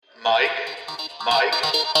Mike,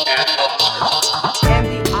 and Oscar. And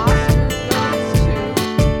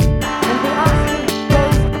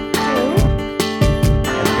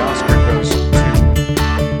the Oscar goes to... And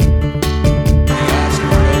the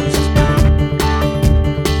Oscar goes to...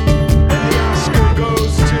 And the Oscar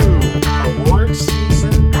goes to award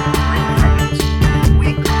season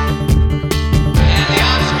recaps.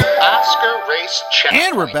 And the Oscar Race Checkpoint.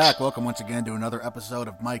 And we're back. Welcome once again to another episode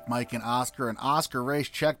of Mike, and Oscar, an Oscar Race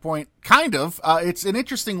Checkpoint. Kind of. It's an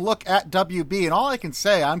interesting look at WB, and all I can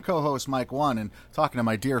say, I'm co-host Mike 1, and talking to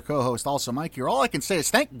my dear co-host also Mike here, all I can say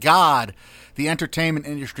is thank God the entertainment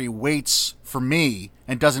industry waits for me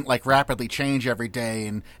and doesn't like rapidly change every day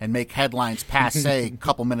and make headlines passe a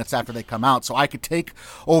couple minutes after they come out, so I could take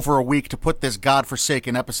over a week to put this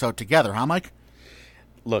godforsaken episode together, huh, Mike?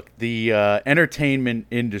 Look, the entertainment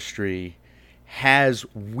industry has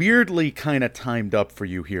weirdly kind of timed up for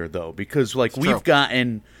you here, though, because like we've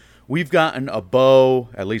gotten a bow,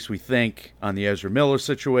 at least we think, on the Ezra Miller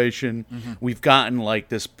situation. Mm-hmm. We've gotten like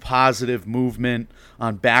this positive movement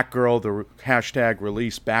on Batgirl, the hashtag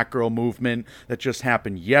release Batgirl movement that just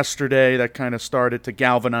happened yesterday that kind of started to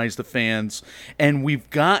galvanize the fans. And we've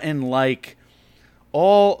gotten like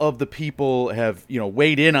all of the people have,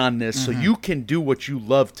 weighed in on this, so you can do what you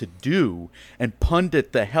love to do and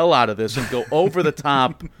pundit the hell out of this and go over the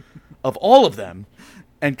top of all of them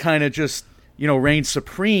and kind of just, reign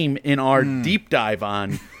supreme in our deep dive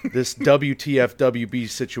on this WTF WB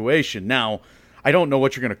situation. Now, I don't know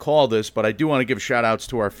what you're going to call this, but I do want to give shout-outs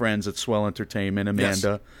to our friends at Swell Entertainment,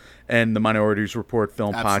 Amanda, and the Minorities Report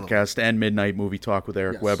Film Podcast, and Midnight Movie Talk with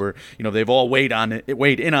Eric Weber. They've all weighed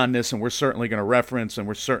in on this, and we're certainly going to reference, and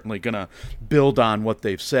we're certainly going to build on what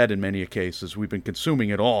they've said in many cases. We've been consuming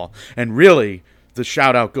it all. And really, the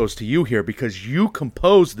shout-out goes to you here, because you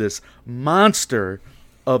composed this monster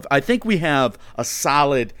of, I think we have a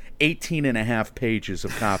solid 18 and a half pages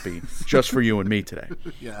of copy just for you and me today.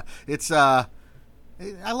 Yeah, it's, I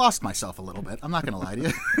lost myself a little bit. I'm not going to lie to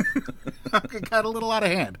you. It got a little out of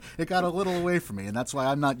hand. It got a little away from me, and that's why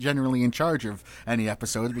I'm not generally in charge of any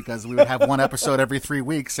episodes, because we would have one episode every 3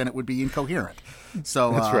 weeks, and it would be incoherent.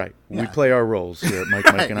 So that's right. Yeah. We play our roles here at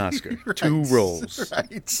Mike, and Oscar. Right. 2 roles.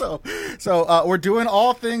 Right. So we're doing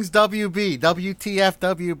all things WB, WTF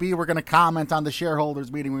WB. We're going to comment on the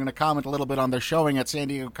shareholders meeting. We're going to comment a little bit on their showing at San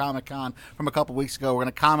Diego Comic-Con from a couple weeks ago. We're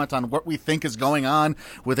going to comment on what we think is going on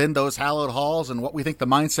within those hallowed halls and what we think the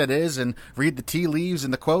mindset is, and read the tea leaves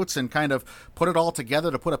and the quotes and kind of put it all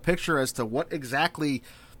together to put a picture as to what exactly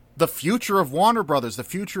the future of Warner Brothers, the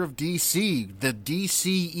future of DC, the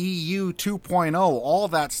DCEU 2.0, all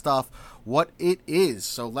that stuff, what it is.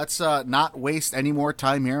 So let's not waste any more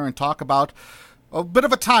time here and talk about a bit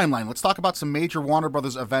of a timeline. Let's talk about some major Warner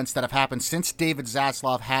Brothers events that have happened since David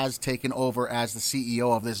Zaslav has taken over as the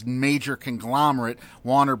CEO of this major conglomerate.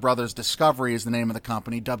 Warner Brothers Discovery is the name of the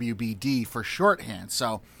company, WBD for shorthand.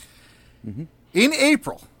 So in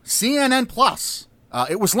April, CNN Plus,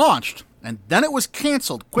 it was launched. And then it was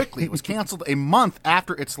canceled quickly. It was canceled a month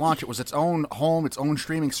after its launch. It was its own home, its own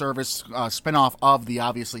streaming service, spinoff of the,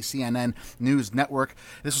 obviously, CNN News Network.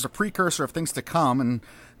 This was a precursor of things to come, and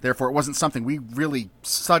therefore it wasn't something we really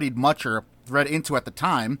studied much or read into at the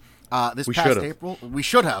time. This past April, we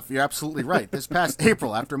should have. You're absolutely right. This past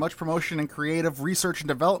April, after much promotion and creative research and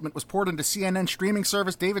development was poured into CNN streaming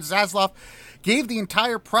service, David Zaslav gave the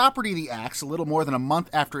entire property the axe a little more than a month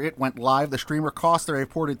after it went live. The streamer cost a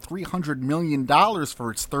reported $300 million for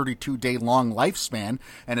its 32-day long lifespan,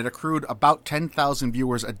 and it accrued about 10,000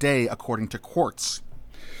 viewers a day, according to Quartz.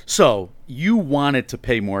 So you wanted to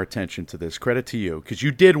pay more attention to this. Credit to you, because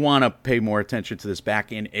you did want to pay more attention to this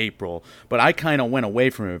back in April. But I kind of went away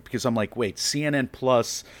from it because I'm like, wait, CNN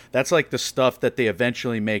Plus, that's like the stuff that they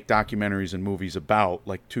eventually make documentaries and movies about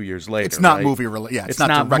like 2 years later. It's not right? movie related. Yeah, it's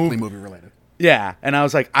not directly movie related. Yeah, and I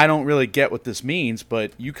was like, I don't really get what this means,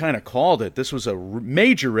 but you kind of called it. This was a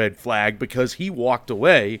major red flag because he walked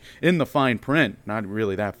away in the fine print. Not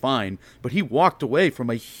really that fine, but he walked away from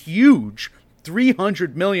a huge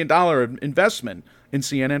 $300 million investment in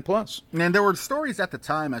CNN Plus. And there were stories at the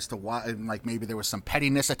time as to why, like maybe there was some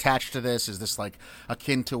pettiness attached to this. Is this like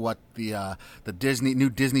akin to what the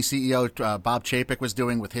new Disney CEO Bob Chapek was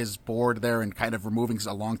doing with his board there and kind of removing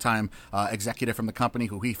a longtime executive from the company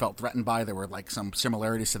who he felt threatened by? There were like some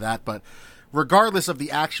similarities to that, but regardless of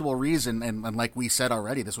the actual reason, and like we said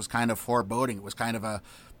already, this was kind of foreboding. It was kind of a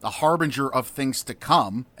harbinger of things to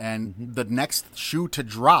come, and the next shoe to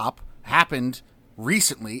drop happened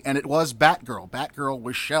recently, and it was Batgirl. Batgirl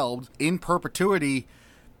was shelved in perpetuity,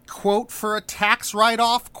 quote, for a tax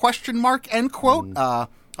write-off, question mark, end quote.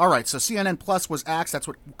 All right, so CNN Plus was axed. That's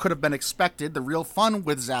what could have been expected. The real fun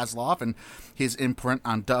with Zaslav and his imprint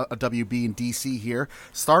on WB and DC here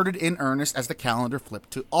started in earnest as the calendar flipped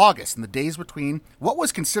to August. In the days between what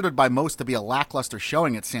was considered by most to be a lackluster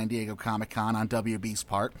showing at San Diego Comic-Con on WB's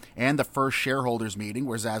part and the first shareholders meeting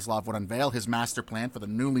where Zaslav would unveil his master plan for the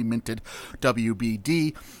newly minted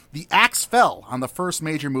WBD, the axe fell on the first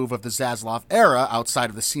major move of the Zaslav era outside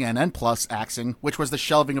of the CNN Plus axing, which was the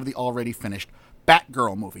shelving of the already finished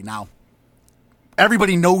Batgirl movie. Now,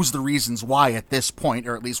 everybody knows the reasons why at this point,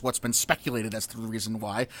 or at least what's been speculated as to the reason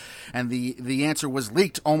why, and the answer was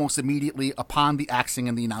leaked almost immediately upon the axing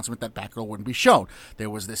and the announcement that Batgirl wouldn't be shown. There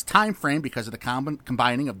was this time frame because of the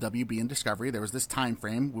combining of WB and Discovery. There was this time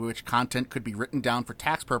frame which content could be written down for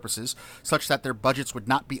tax purposes, such that their budgets would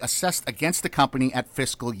not be assessed against the company at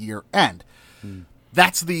fiscal year end.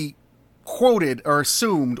 That's the quoted or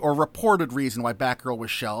assumed or reported reason why Batgirl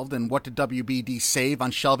was shelved. And what did WBD save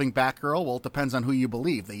on shelving Batgirl? Well, it depends on who you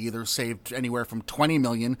believe. They either saved anywhere from $20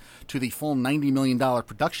 million to the full $90 million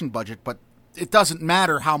production budget, but it doesn't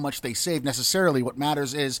matter how much they save necessarily. What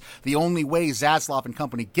matters is the only way Zaslav and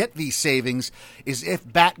company get these savings is if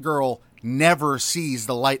Batgirl never sees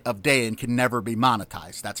the light of day and can never be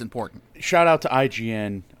monetized. That's important. Shout out to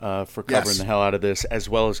IGN for covering Yes. the hell out of this, as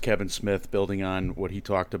well as Kevin Smith building on what he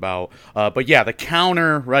talked about. But yeah, the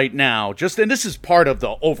counter right now, and this is part of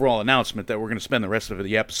the overall announcement that we're going to spend the rest of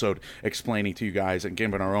the episode explaining to you guys and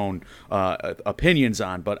giving our own opinions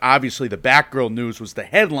on. But obviously the Batgirl news was the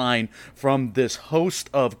headline from this host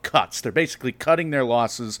of cuts. They're basically cutting their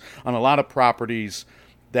losses on a lot of properties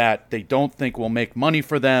that they don't think will make money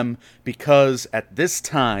for them because at this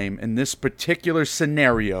time, in this particular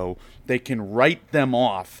scenario, they can write them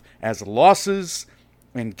off as losses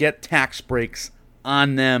and get tax breaks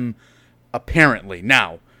on them, apparently.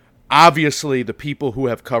 Now, obviously, the people who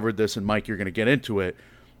have covered this, and Mike, you're going to get into it,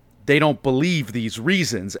 they don't believe these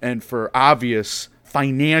reasons, and for obvious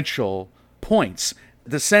financial points.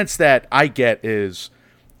 The sense that I get is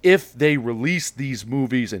if they release these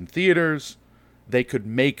movies in theaters, they could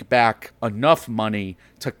make back enough money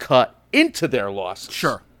to cut into their losses.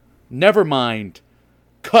 Sure. Never mind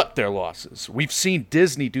cut their losses. We've seen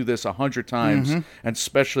Disney do this 100 times, and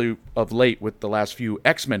especially of late with the last few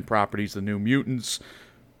X-Men properties, the New Mutants,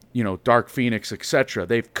 Dark Phoenix, etc.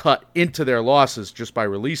 They've cut into their losses just by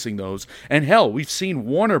releasing those. And hell, we've seen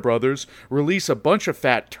Warner Brothers release a bunch of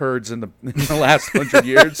fat turds in the last 100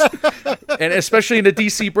 years, and especially in the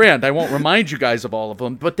DC brand. I won't remind you guys of all of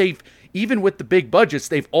them, but even with the big budgets,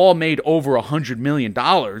 they've all made over $100 million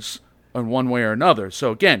in one way or another.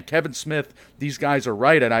 So again, Kevin Smith, these guys are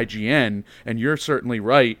right at IGN, and you're certainly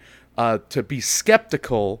right to be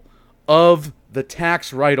skeptical of the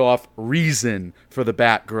tax write-off reason for the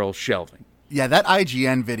Batgirl shelving. Yeah, that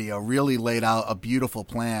IGN video really laid out a beautiful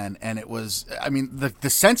plan, and it was, the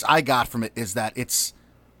sense I got from it is that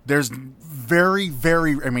there's very,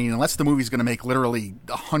 very, unless the movie's going to make literally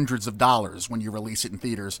hundreds of dollars when you release it in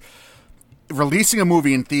theaters, releasing a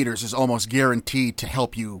movie in theaters is almost guaranteed to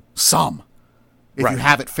help you some if you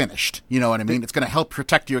have it finished. You know what I mean? It's going to help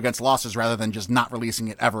protect you against losses rather than just not releasing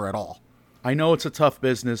it ever at all. I know it's a tough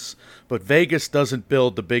business, but Vegas doesn't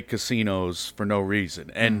build the big casinos for no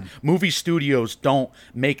reason. And movie studios don't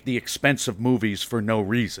make the expensive movies for no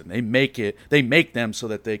reason. They make them so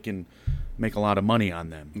that they can make a lot of money on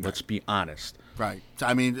them. Let's be honest. Right.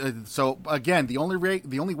 So again, the only way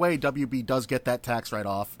WB does get that tax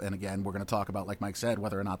write-off, and again, we're going to talk about, like Mike said,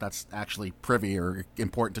 whether or not that's actually privy or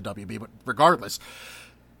important to WB, but regardless,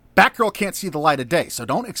 Batgirl can't see the light of day, so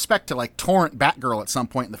don't expect to torrent Batgirl at some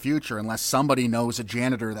point in the future unless somebody knows a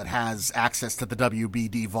janitor that has access to the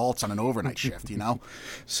WBD vaults on an overnight shift,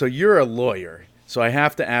 So you're a lawyer. So I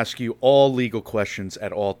have to ask you all legal questions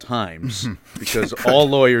at all times because all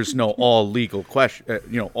lawyers know all legal questions.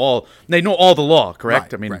 They know all the law,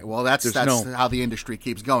 correct? Right. Well, that's how the industry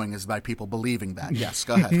keeps going, is by people believing that. Yes,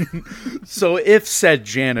 go ahead. So if said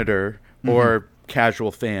janitor or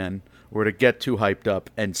casual fan were to get too hyped up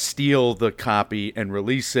and steal the copy and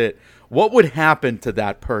release it, what would happen to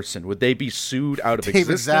that person? Would they be sued out of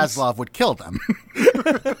existence? David Zaslav would kill them.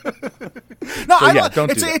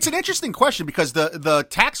 It's an interesting question because the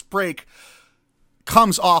tax break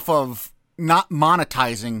comes off of not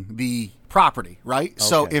monetizing the property, right? Okay.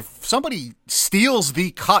 So if somebody steals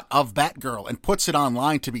the cut of Batgirl and puts it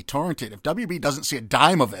online to be torrented, if WB doesn't see a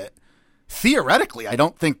dime of it, theoretically, I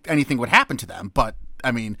don't think anything would happen to them. But,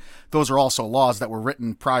 those are also laws that were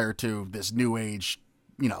written prior to this new age,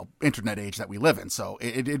 internet age that we live in. So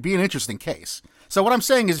it'd be an interesting case. So what I'm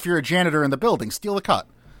saying is if you're a janitor in the building, steal the cut.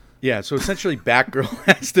 Yeah, so essentially Batgirl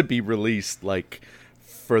has to be released,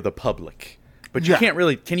 for the public. But you Yeah. can't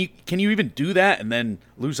really. Can you even do that and then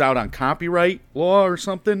lose out on copyright law or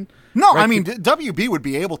something? No, Right? I mean WB would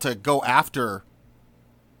be able to go after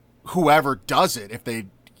whoever does it if they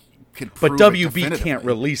could But prove it WB can't definitively.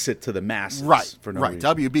 release it to the masses, Right, For no right.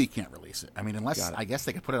 reason. WB can't release it. I mean, unless Got it. I guess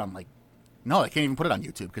they could put it on no, they can't even put it on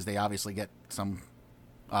YouTube because they obviously get some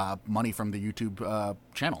money from the YouTube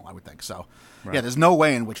channel. I would think so. Right. Yeah, there's no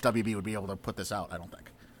way in which WB would be able to put this out. I don't think.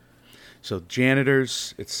 So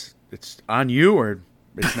janitors, it's on you, or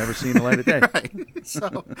it's never seen the light of day. Right.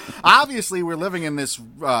 So obviously we're living in this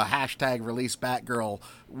hashtag release Batgirl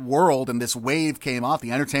world, and this wave came off.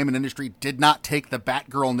 The entertainment industry did not take the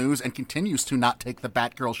Batgirl news and continues to not take the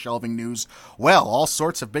Batgirl shelving news well. All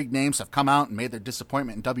sorts of big names have come out and made their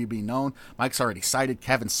disappointment in WB known. Mike's already cited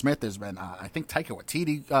Kevin Smith. There's been, I think Taika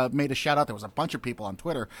Waititi made a shout out. There was a bunch of people on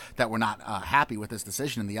Twitter that were not happy with this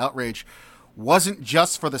decision, and the outrage wasn't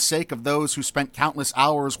just for the sake of those who spent countless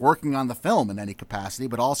hours working on the film in any capacity,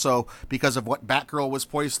 but also because of what Batgirl was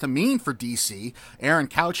poised to mean for DC. Aaron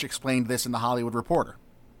Couch explained this in The Hollywood Reporter.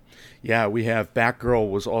 Yeah, we have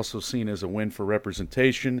Batgirl was also seen as a win for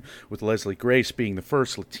representation, with Leslie Grace being the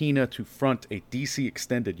first Latina to front a DC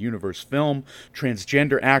Extended Universe film.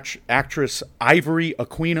 Transgender actress Ivory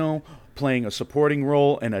Aquino playing a supporting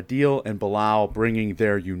role, and Adil and Bilal bringing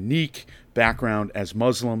their unique background as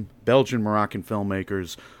Muslim, Belgian Moroccan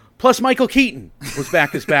filmmakers. Plus Michael Keaton was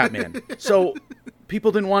back as Batman. So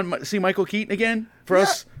people didn't want to see Michael Keaton again for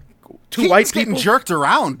us two white Keaton's people. getting jerked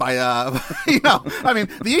around by, I mean,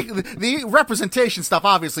 the representation stuff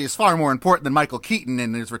obviously is far more important than Michael Keaton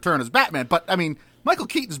and his return as Batman. But, I mean, Michael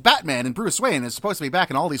Keaton's Batman and Bruce Wayne is supposed to be back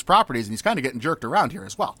in all these properties, and he's kind of getting jerked around here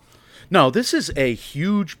as well. No, this is a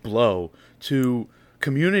huge blow to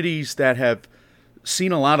communities that have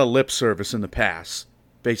seen a lot of lip service in the past.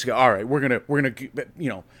 Basically, all right, we're gonna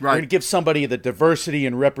give somebody the diversity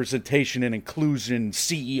and representation and inclusion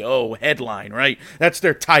CEO headline, right? That's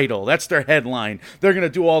their title, that's their headline. They're gonna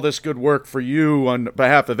do all this good work for you on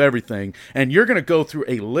behalf of everything, and you're gonna go through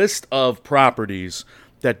a list of properties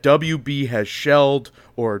that WB has shelved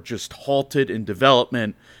or just halted in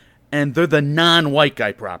development, and they're the non-white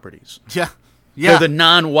guy properties. Yeah. They're the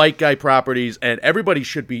non-white guy properties, and everybody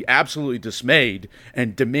should be absolutely dismayed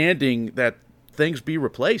and demanding that things be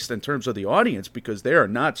replaced in terms of the audience, because they are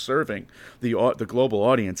not serving the global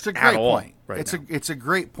audience It's a at great all point. right now. It's a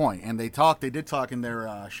great point, and they did talk in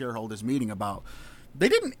their shareholders meeting about, they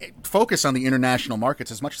didn't focus on the international markets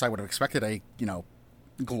as much as I would have expected a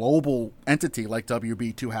global entity like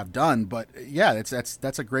WB to have done. But yeah,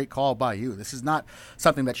 that's a great call by you. This is not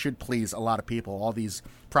something that should please a lot of people, all these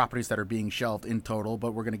properties that are being shelved in total,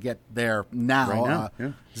 but we're going to get there now. Right now,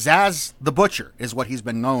 yeah. Zaz the Butcher is what he's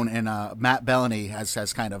been known, and Matt Bellany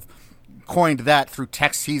has kind of coined that through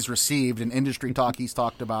texts he's received and industry talk he's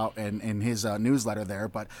talked about in his newsletter there.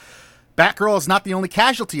 But Batgirl is not the only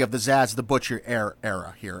casualty of the Zaz the Butcher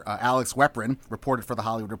era here. Alex Weprin reported for The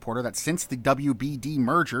Hollywood Reporter that since the WBD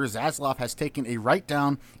merger, Zaslav has taken a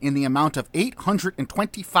write-down in the amount of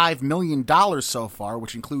 $825 million so far,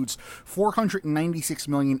 which includes $496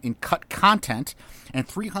 million in cut content and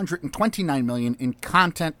 $329 million in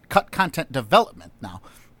cut content development. Now,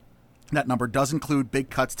 that number does include big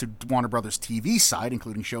cuts to Warner Brothers TV side,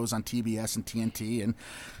 including shows on TBS and TNT and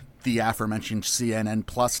the aforementioned CNN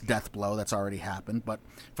Plus death blow that's already happened. But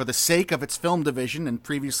for the sake of its film division and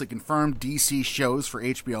previously confirmed DC shows for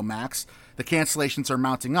HBO Max, the cancellations are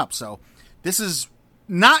mounting up. So this is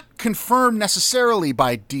not confirmed necessarily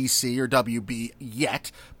by DC or WB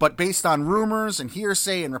yet, but based on rumors and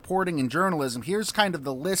hearsay and reporting and journalism, here's kind of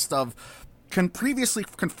the list of previously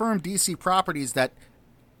confirmed DC properties that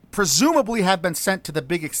presumably have been sent to the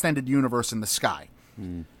big extended universe in the sky.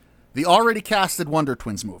 The already casted Wonder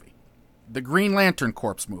Twins movie, the Green Lantern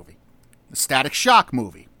Corps movie, the Static Shock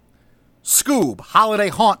movie, Scoob, Holiday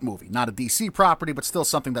Haunt movie, not a DC property, but still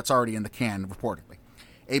something that's already in the can, reportedly.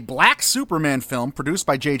 A Black Superman film produced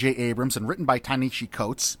by J.J. Abrams and written by Tanishi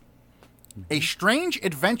Coates. A Strange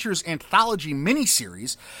Adventures anthology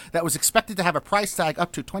miniseries that was expected to have a price tag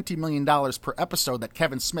up to $20 million per episode that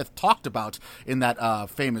Kevin Smith talked about in that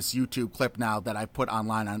famous YouTube clip now that I put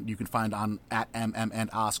online. You can find on at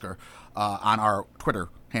MMNOscar on our Twitter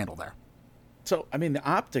handle there. So, I mean, the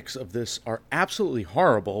optics of this are absolutely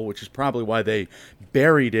horrible, which is probably why they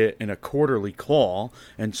buried it in a quarterly call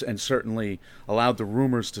and certainly allowed the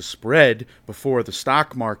rumors to spread before the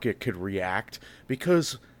stock market could react,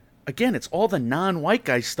 because again, it's all the non-white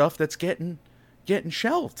guy stuff that's getting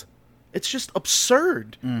shelved. It's just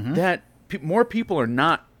absurd that more people are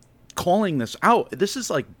not calling this out. This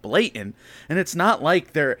is like blatant, and it's not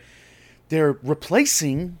like they're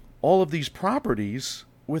replacing all of these properties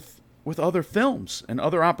with with other films and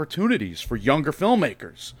other opportunities for younger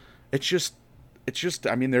filmmakers. It's just.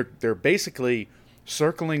 I mean, they're basically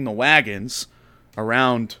circling the wagons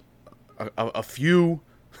around a few,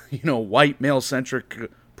 white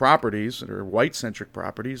male-centric properties or white-centric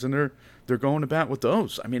properties, and they're going to bat with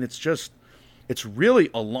those. I mean, it's really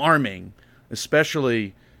alarming,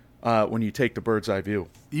 especially when you take the bird's eye view.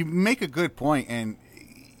 You make a good point, and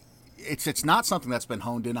it's not something that's been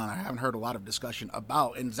honed in on. I haven't heard a lot of discussion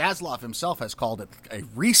about, and Zaslav himself has called it a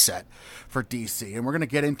reset for DC, and we're going to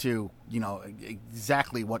get into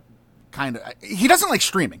exactly what kind of he doesn't like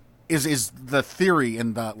streaming is the theory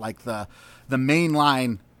and the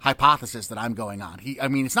mainline hypothesis that I'm going on.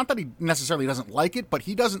 It's not that he necessarily doesn't like it, but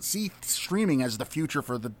he doesn't see streaming as the future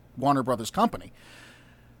for the Warner Brothers company.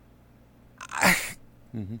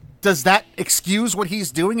 Does that excuse what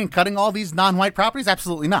he's doing and cutting all these non-white properties?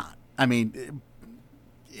 Absolutely not. I mean,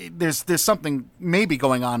 there's something maybe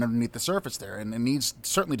going on underneath the surface there, and it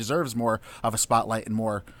certainly deserves more of a spotlight and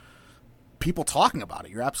more people talking about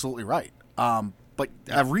it. You're absolutely right. But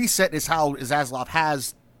a reset is how Zaslav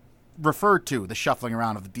has referred to the shuffling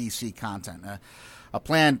around of the DC content, a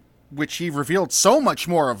plan which he revealed so much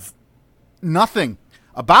more of nothing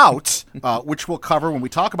about, which we'll cover when we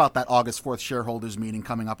talk about that August 4th shareholders meeting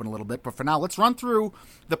coming up in a little bit. But for now, let's run through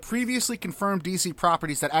the previously confirmed DC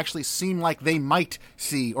properties that actually seem like they might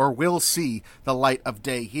see or will see the light of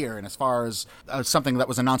day here. And as far as something that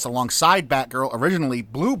was announced alongside Batgirl, originally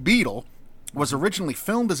Blue Beetle was originally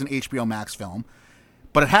filmed as an HBO Max film,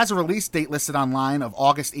 but it has a release date listed online of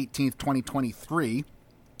August 18th, 2023,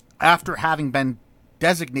 after having been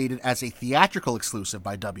designated as a theatrical exclusive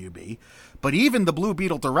by WB. But even the Blue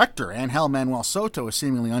Beetle director, Angel Manuel Soto, is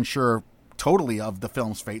seemingly unsure totally of the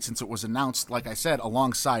film's fate, since it was announced, like I said,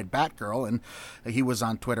 alongside Batgirl, and he was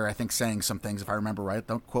on Twitter, I think, saying some things, if I remember right.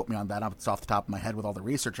 Don't quote me on that. It's off the top of my head with all the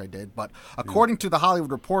research I did. But according to The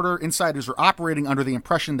Hollywood Reporter, insiders are operating under the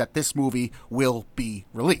impression that this movie will be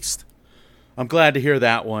released. I'm glad to hear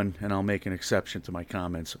that one, and I'll make an exception to my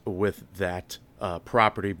comments with that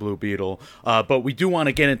property, Blue Beetle. But we do want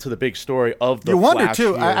to get into the big story of the You wonder, Flash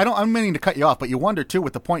too, here. I'm meaning to cut you off, but you wonder, too,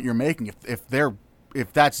 with the point you're making, if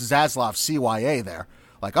that's Zaslav's CYA there.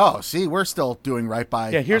 Like, oh, see, we're still doing right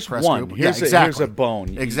by here's press one. group. Here's a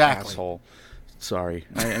bone, you exactly. asshole. Sorry.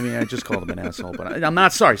 I just called him an asshole, but I'm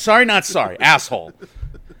not sorry. Sorry, not sorry. Asshole.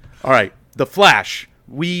 All right, The Flash.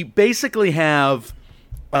 We basically have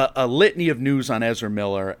a litany of news on Ezra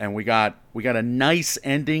Miller, and we got a nice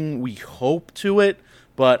ending, we hope, to it,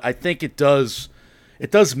 but I think it does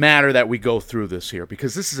matter that we go through this here,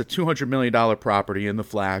 because this is a $200 million property in The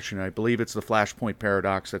Flash, and I believe it's the Flashpoint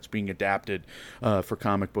Paradox that's being adapted for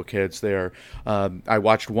comic book heads there. I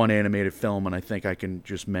watched one animated film, and I think I can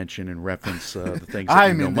just mention and reference the things that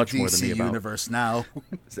you know much more than me about. I'm in the DC universe now.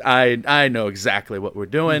 I know exactly what we're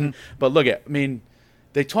doing, but look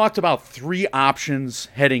they talked about 3 options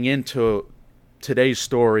heading into today's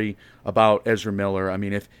story about Ezra Miller. I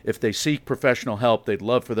mean, if they seek professional help, they'd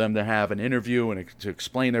love for them to have an interview and to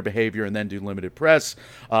explain their behavior and then do limited press.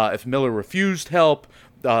 If Miller refused help,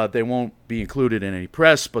 they won't be included in any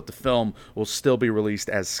press, but the film will still be released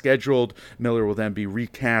as scheduled. Miller will then be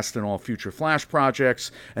recast in all future Flash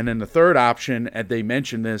projects. And then the third option, and they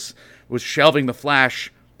mentioned this, was shelving The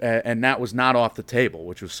Flash, and that was not off the table,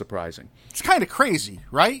 which was surprising. It's kind of crazy,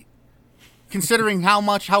 right? Considering how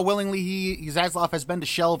willingly Zaslav has been to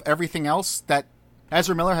shelve everything else that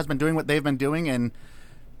Ezra Miller has been doing what they've been doing, and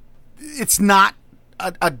it's not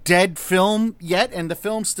a dead film yet, and the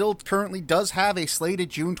film still currently does have a slated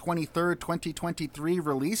June 23rd, 2023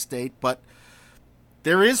 release date, but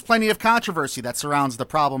there is plenty of controversy that surrounds the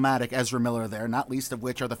problematic Ezra Miller there, not least of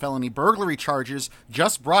which are the felony burglary charges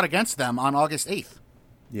just brought against them on August 8th.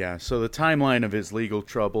 Yeah, so the timeline of his legal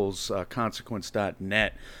troubles,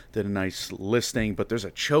 Consequence.net did a nice listing, but there's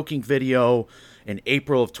a choking video in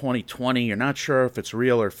April of 2020. You're not sure if it's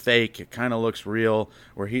real or fake. It kind of looks real,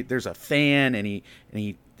 where there's a fan, and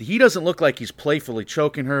he doesn't look like he's playfully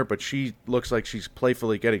choking her, but she looks like she's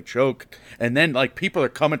playfully getting choked. And then, people are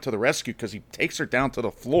coming to the rescue because he takes her down to the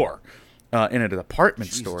floor in an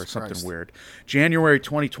apartment store or something weird. January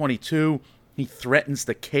 2022. He threatens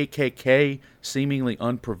the KKK, seemingly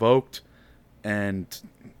unprovoked, and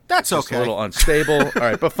that's just okay. a little unstable. All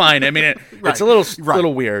right, but fine. I mean, it's a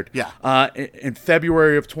little weird. Yeah. In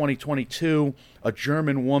February of 2022, a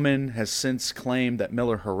German woman has since claimed that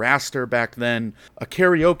Miller harassed her back then. A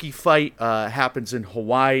karaoke fight happens in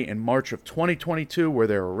Hawaii in March of 2022, where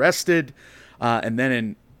they're arrested, and then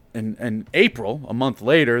in in April, a month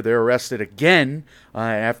later, they're arrested again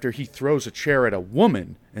after he throws a chair at a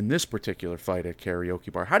woman in this particular fight at a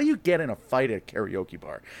karaoke bar. How do you get in a fight at a karaoke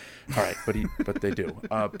bar? All right, but they do.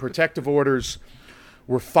 Protective orders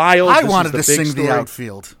were filed. I This wanted is to the big sing story. the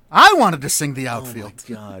outfield. I wanted to sing the outfield.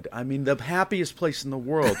 Oh my God. I mean, the happiest place in the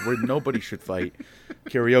world where nobody should fight,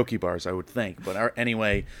 karaoke bars, I would think. But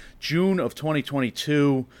anyway, June of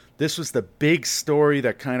 2022, this was the big story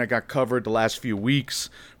that kind of got covered the last few weeks.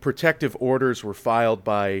 Protective orders were filed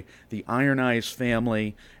by the Iron Eyes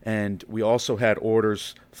family, and we also had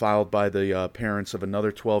orders filed by the parents of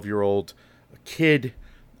another 12-year-old kid.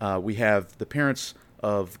 We have the parents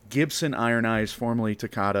of Gibson Iron Eyes, formerly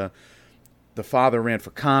Takata. The father ran for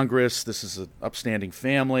Congress. This is an upstanding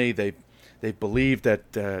family. They believe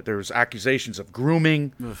that there's accusations of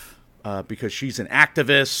grooming because she's an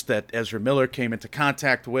activist that Ezra Miller came into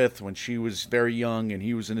contact with when she was very young and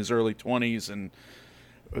he was in his early 20s, and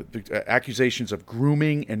accusations of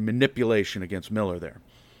grooming and manipulation against Miller there.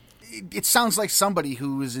 It sounds like somebody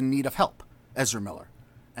who is in need of help, Ezra Miller,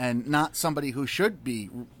 and not somebody who should be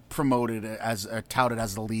promoted as touted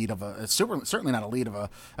as the lead of certainly not a lead of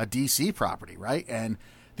a DC property, right? And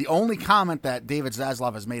the only comment that David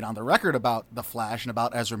Zaslav has made on the record about The Flash and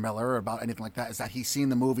about Ezra Miller or about anything like that is that he's seen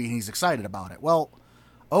the movie and he's excited about it. Well,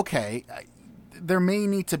 okay, there may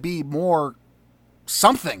need to be more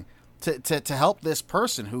something to help this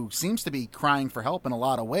person who seems to be crying for help in a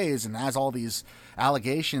lot of ways and has all these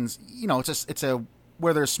allegations. You know, it's a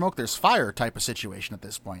where there's smoke, there's fire type of situation at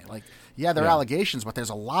this point. Like, yeah, there are allegations, but there's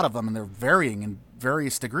a lot of them, and they're varying in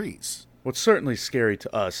various degrees. What's certainly scary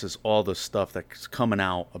to us is all the stuff that's coming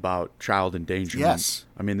out about child endangerment. Yes.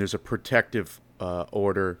 I mean, there's a protective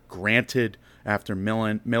order granted after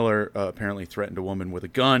Miller apparently threatened a woman with a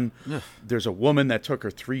gun. Ugh. There's a woman that took her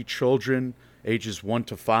 3 children, ages 1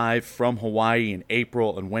 to 5, from Hawaii in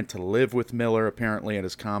April and went to live with Miller, apparently at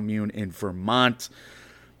his commune in Vermont.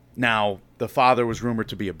 Now, the father was rumored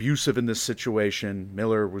to be abusive in this situation.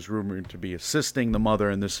 Miller was rumored to be assisting the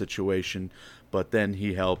mother in this situation, but then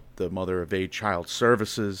he helped the mother evade child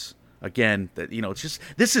services. Again, it's just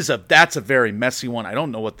that's a very messy one. I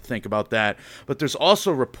don't know what to think about that. But there's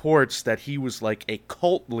also reports that he was like a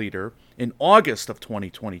cult leader in August of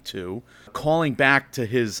 2022, calling back to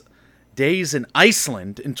his days in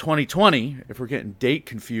Iceland in 2020, if we're getting date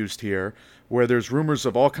confused here, where there's rumors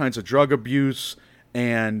of all kinds of drug abuse.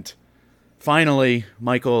 And finally,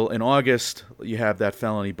 Michael, in August, you have that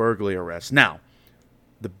felony burglary arrest. Now,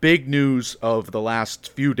 the big news of the last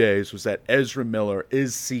few days was that Ezra Miller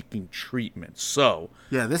is seeking treatment. So,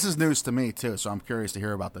 yeah, this is news to me too. So I'm curious to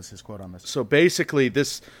hear about this. His quote on this. So basically,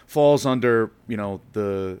 this falls under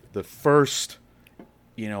the first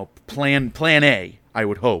plan A, I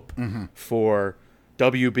would hope, for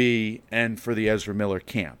WB and for the Ezra Miller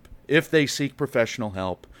camp. If they seek professional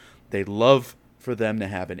help, they'd love for them to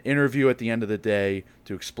have an interview at the end of the day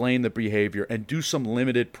to explain the behavior and do some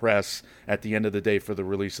limited press at the end of the day for the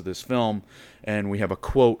release of this film. And we have a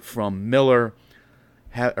quote from Miller,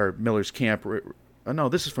 or Miller's camp. No,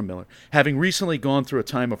 this is from Miller. Having recently gone through a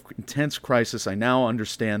time of intense crisis, I now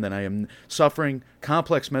understand that I am suffering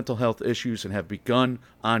complex mental health issues and have begun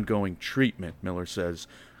ongoing treatment, Miller says.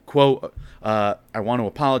 Quote, I want to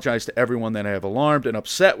apologize to everyone that I have alarmed and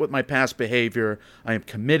upset with my past behavior. I am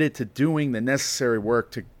committed to doing the necessary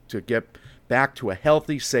work to get back to a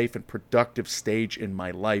healthy, safe, and productive stage in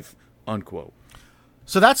my life, unquote.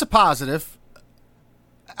 So that's a positive.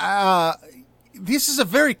 This is a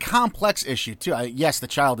very complex issue, too. Yes, the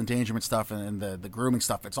child endangerment stuff and the grooming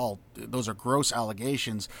stuff, those are gross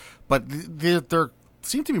allegations, but there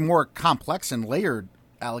seem to be more complex and layered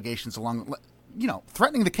allegations along,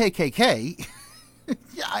 threatening the KKK.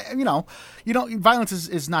 Yeah, violence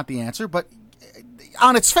is not the answer, but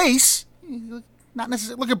on its face, not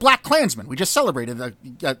necessarily. Look at Black Klansmen. We just celebrated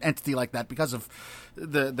an entity like that because of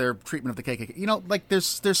their treatment of the KKK.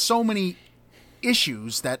 There's so many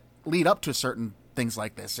issues that lead up to certain things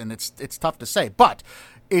like this, and it's tough to say. But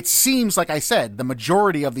it seems, like I said, the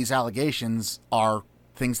majority of these allegations are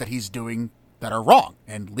things that he's doing that are wrong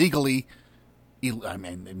and legally.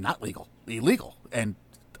 Not legal, illegal. And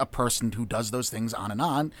a person who does those things on and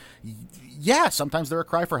on, yeah, sometimes they're a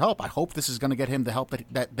cry for help. I hope this is going to get him the help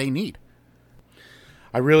that they need.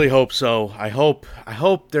 I really hope so. I hope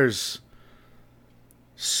there's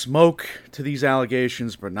smoke to these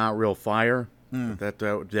allegations, but not real fire. That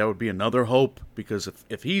would be another hope, because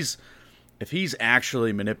if he's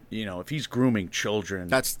actually if he's grooming children,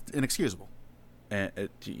 that's inexcusable.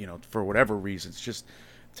 For whatever reasons, just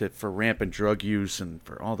for rampant drug use and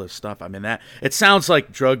for all this stuff. I mean, that it sounds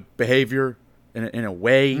like drug behavior in a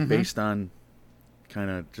way based on kind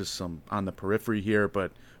of just some on the periphery here,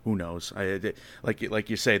 but who knows? Like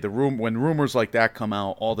you say, when rumors like that come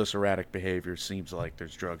out, all this erratic behavior seems like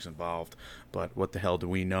there's drugs involved. But what the hell do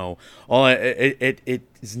we know? It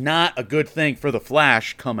is not a good thing for the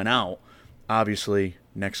Flash coming out, obviously,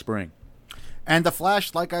 next spring. And The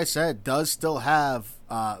Flash, like I said, does still have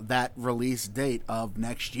that release date of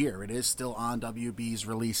next year. It is still on WB's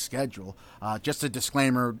release schedule. Just a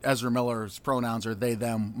disclaimer, Ezra Miller's pronouns are they,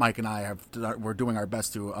 them. Mike and I we're doing our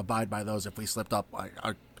best to abide by those. If we slipped up,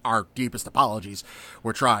 our deepest apologies.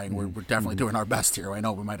 We're trying. We're definitely doing our best here. I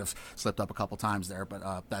know we might have slipped up a couple times there, but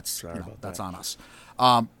that's on us.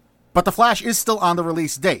 But The Flash is still on the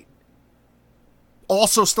release date.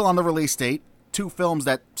 Also still on the release date, two films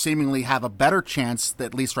that seemingly have a better chance,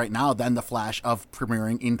 at least right now, than The Flash of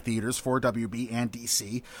premiering in theaters for WB and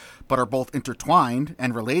DC, but are both intertwined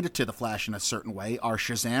and related to The Flash in a certain way, are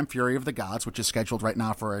Shazam! Fury of the Gods, which is scheduled right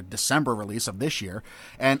now for a December release of this year,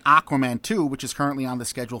 and Aquaman 2, which is currently on the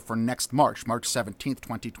schedule for next March 17th,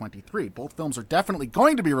 2023. Both films are definitely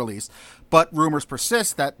going to be released, but rumors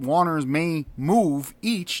persist that Warner's may move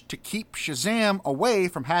each to keep Shazam away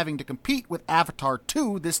from having to compete with Avatar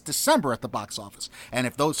 2 this December at the box office. And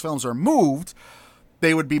if those films are moved,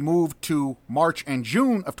 they would be moved to March and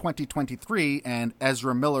June of 2023, and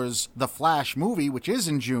Ezra Miller's The Flash movie, which is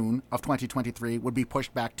in June of 2023, would be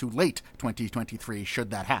pushed back to late 2023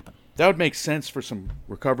 should that happen. That would make sense for some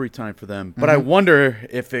recovery time for them, but I wonder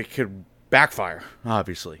if it could backfire,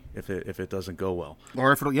 obviously, if it doesn't go well.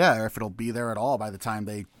 Or if it'll be there at all by the time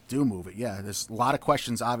they do move it. Yeah, there's a lot of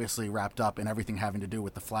questions obviously wrapped up in everything having to do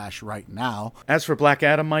with The Flash right now. As for Black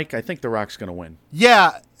Adam, Mike, I think The Rock's going to win.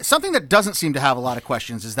 Yeah, something that doesn't seem to have a lot of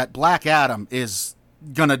questions is that Black Adam is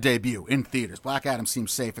going to debut in theaters. Black Adam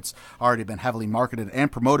seems safe. It's already been heavily marketed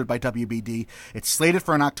and promoted by WBD. It's slated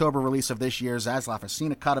for an October release of this year. Zaslav has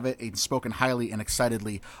seen a cut of it and spoken highly and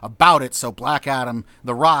excitedly about it. So Black Adam,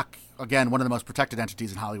 The Rock, again, one of the most protected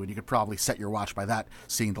entities in Hollywood. You could probably set your watch by that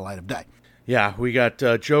seeing the light of day. Yeah, we got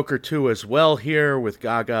Joker 2 as well here with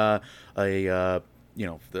Gaga, a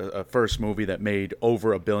first movie that made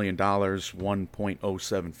over $1 billion,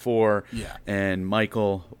 1.074. Yeah. And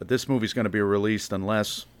Michael, this movie's going to be released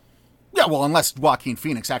unless Joaquin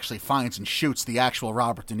Phoenix actually finds and shoots the actual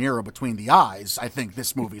Robert De Niro between the eyes. I think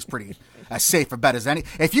this movie is pretty as safe a bet as any.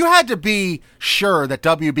 If you had to be sure that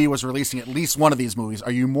WB was releasing at least one of these movies,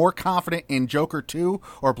 are you more confident in Joker 2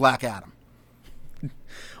 or Black Adam?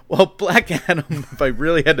 Well, Black Adam, if I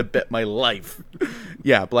really had to bet my life,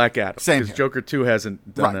 Black Adam. Same here. Because Joker 2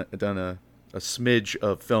 hasn't done a smidge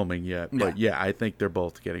of filming yet. But I think they're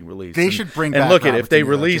both getting released. They should bring back Robert if they De Niro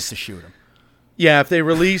release just to shoot him. Yeah, if they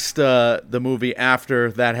released the movie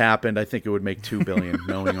after that happened, I think it would make $2 billion,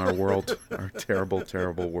 knowing our world, our terrible,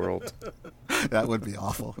 terrible world. That would be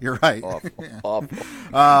awful. You're right. Awful.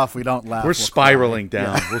 If we don't laugh, we're spiraling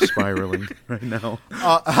down. Yeah. We're spiraling right now.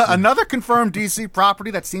 Another confirmed DC property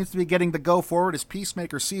that seems to be getting the go forward is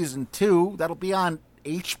Peacemaker Season 2. That'll be on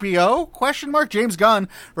HBO? James Gunn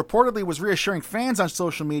reportedly was reassuring fans on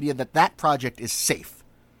social media that project is safe.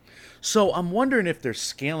 So I'm wondering if they're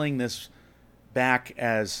scaling this back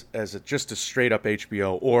as just a straight up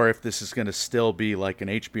HBO, or if this is going to still be like an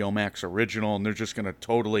HBO Max original and they're just going to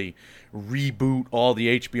totally reboot all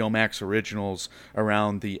the HBO Max originals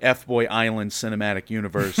around the F-Boy Island cinematic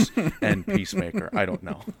universe and Peacemaker. I don't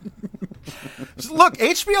know. Look,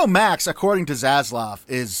 HBO Max, according to Zaslav,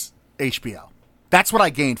 is HBO. That's what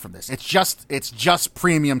I gained from this. It's just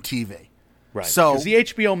premium TV. Right. So because the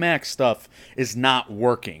HBO Max stuff is not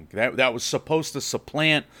working. That was supposed to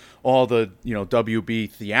supplant all the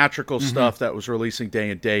WB theatrical stuff that was releasing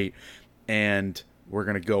day and date, and we're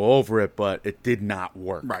going to go over it, but it did not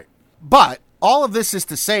work. Right. But all of this is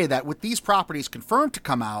to say that with these properties confirmed to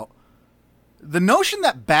come out, the notion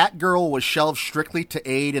that Batgirl was shelved strictly to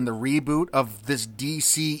aid in the reboot of this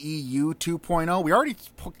DCEU 2.0, we already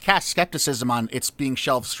cast skepticism on its being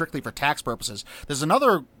shelved strictly for tax purposes. There's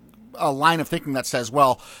another line of thinking that says,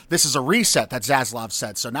 well, this is a reset that Zaslav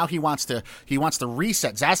said. So now he wants to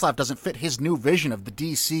reset. Zaslav doesn't fit his new vision of the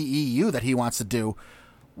DCEU that he wants to do.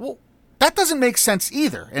 Well, that doesn't make sense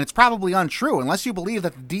either, and it's probably untrue unless you believe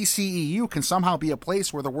that the DCEU can somehow be a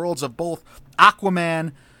place where the worlds of both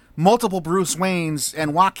Aquaman, multiple Bruce Waynes,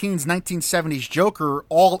 and Joaquin's 1970s Joker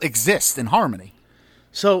all exist in harmony.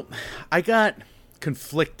 So I got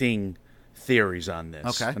conflicting theories on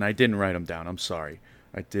this, okay, and I didn't write them down. I'm sorry.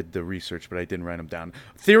 I did the research, but I didn't write them down.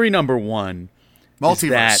 Theory number one,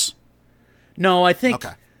 multiverse. No, I think.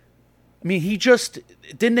 Okay. I mean,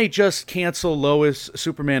 didn't they just cancel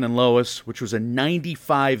Superman and Lois, which was a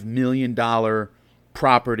 $95 million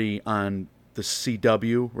property on the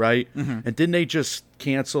CW, right? And didn't they just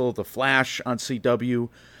cancel the Flash on CW?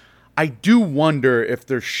 I do wonder if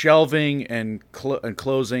they're shelving and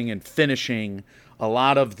closing and finishing a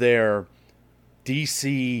lot of their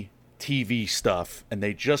DC TV stuff, and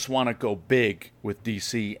they just want to go big with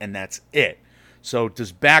DC, and that's it. So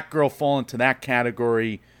does Batgirl fall into that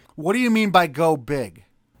category? What do you mean by go big?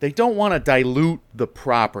 They don't want to dilute the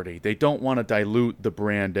property. They don't want to dilute the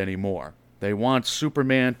brand anymore. They want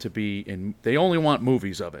Superman to be in... They only want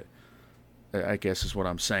movies of it, I guess is what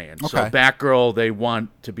I'm saying. Okay. So Batgirl, they want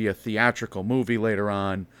to be a theatrical movie later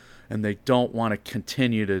on, and they don't want to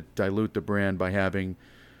continue to dilute the brand by having,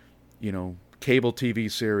 cable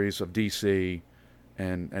TV series of DC,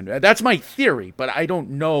 and that's my theory, but I don't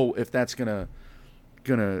know if that's gonna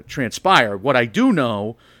transpire. What I do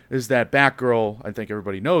know is that Batgirl, I think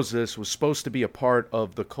everybody knows this, was supposed to be a part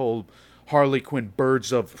of the Cole Harley Quinn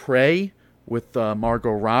Birds of Prey with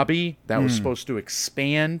Margot Robbie. That was supposed to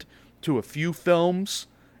expand to a few films,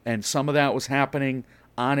 and some of that was happening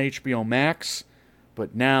on HBO Max,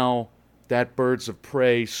 but now that Birds of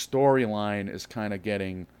Prey storyline is kind of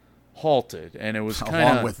getting halted, and it was kind of...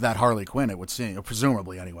 Along with that Harley Quinn, it would seem,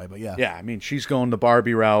 presumably anyway, but yeah. Yeah, I mean, she's going the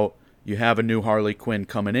Barbie route. You have a new Harley Quinn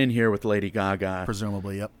coming in here with Lady Gaga.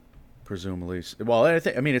 Presumably, yep. Presumably. Well, I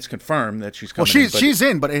mean, it's confirmed that she's coming in. Well, she's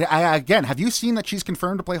in, but again, have you seen that she's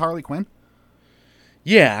confirmed to play Harley Quinn?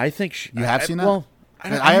 Yeah, I think... You have seen that? Well,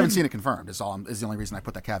 I haven't seen it confirmed, is the only reason I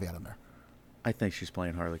put that caveat in there. I think she's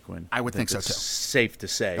playing Harley Quinn. I would think so, too. Safe to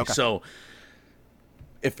say. Okay. So,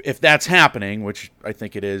 if that's happening, which I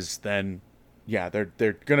think it is, then, yeah, they're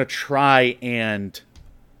going to try and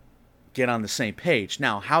get on the same page.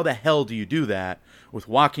 Now, how the hell do you do that with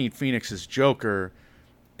Joaquin Phoenix's Joker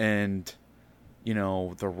and,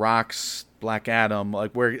 The Rock's Black Adam,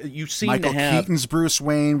 like where you seem Michael to have... Keaton's Bruce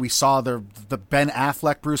Wayne. We saw the Ben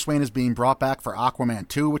Affleck Bruce Wayne is being brought back for Aquaman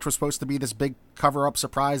 2, which was supposed to be this big cover-up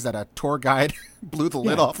surprise that a tour guide blew the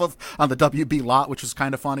lid off of on the WB lot, which was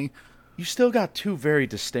kind of funny. You still got two very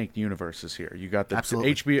distinct universes here. You got the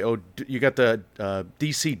Absolutely. HBO, you got the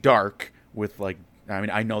DC Dark with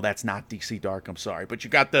I know that's not DC Dark, I'm sorry, but you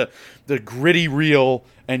got the gritty real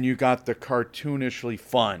and you got the cartoonishly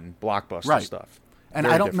fun blockbuster stuff. And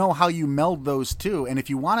Very I don't different. know how you meld those two. And if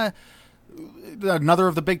you want to, another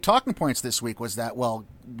of the big talking points this week was that, well,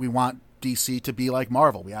 we want DC to be like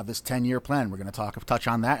Marvel. We have this 10-year plan. We're going to touch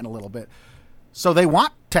on that in a little bit. So they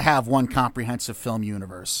want to have one comprehensive film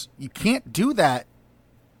universe. You can't do that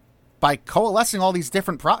by coalescing all these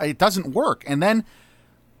different it doesn't work. And then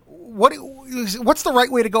what's the right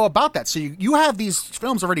way to go about that? So you have these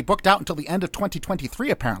films already booked out until the end of 2023,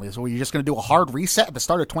 apparently. So you're just going to do a hard reset at the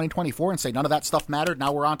start of 2024 and say none of that stuff mattered.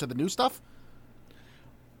 Now we're on to the new stuff?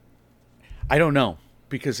 I don't know.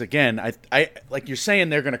 Because again, I like you're saying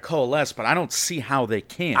they're going to coalesce, but I don't see how they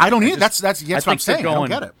can. I don't either. That's what I'm saying. I don't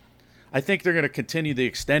get it. I think they're going to continue the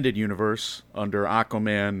extended universe under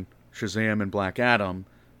Aquaman, Shazam, and Black Adam,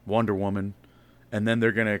 Wonder Woman, and then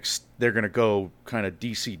they're going to go kind of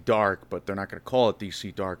DC Dark, but they're not going to call it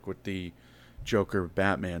DC Dark with the Joker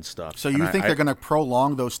Batman stuff. So you think they're going to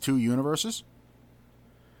prolong those two universes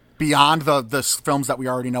beyond the films that we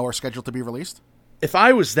already know are scheduled to be released? If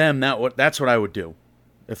I was them, that's what I would do.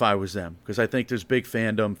 If I was them, because I think there's big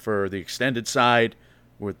fandom for the extended side,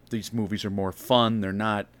 where these movies are more fun. They're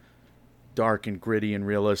not dark and gritty and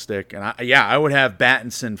realistic. And I would have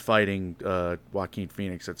Pattinson fighting Joaquin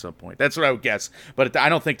Phoenix at some point. That's what I would guess. But I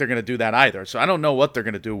don't think they're going to do that either. So I don't know what they're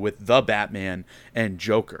going to do with the Batman and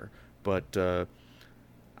Joker. But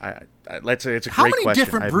let's say it's a great question. How many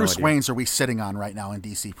different Bruce Waynes are we sitting on right now in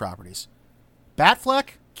DC properties?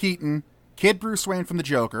 Batfleck, Keaton, Kid Bruce Wayne from the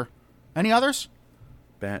Joker. Any others?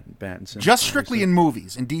 Pattinson. Just strictly in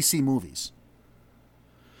movies, in DC movies.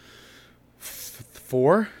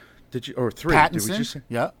 4? Did you or 3? Pattinson. Did we just say?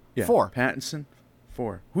 Yeah. 4. Pattinson.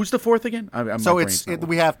 4. Who's the fourth again? So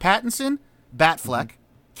we have Pattinson, Batfleck,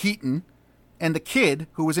 Keaton, and the Kid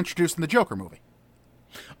who was introduced in the Joker movie.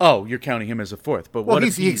 Oh, you're counting him as a fourth, but what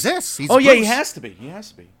if he exists? He's yeah, he Bruce. has to be. He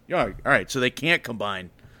has to be. All right, so they can't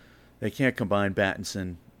combine. They can't combine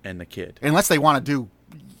Pattinson and the Kid unless they want to do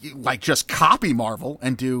just copy Marvel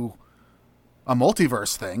and do a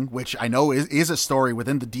multiverse thing, which I know is a story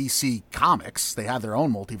within the DC comics. They have their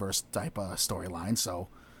own multiverse type storyline. So,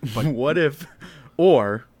 but what if,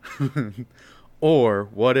 or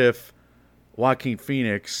what if Joaquin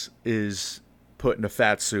Phoenix is put in a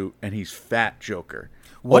fat suit and he's Fat Joker?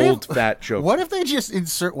 Fat Joker. What if they just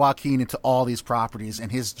insert Joaquin into all these properties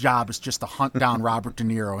and his job is just to hunt down Robert De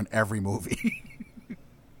Niro in every movie?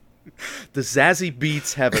 The Zazie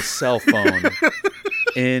Beetz have a cell phone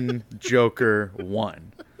in Joker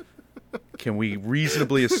 1. can we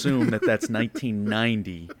reasonably assume that that's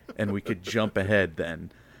 1990 and we could jump ahead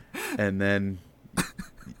then? And then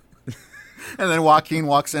Joaquin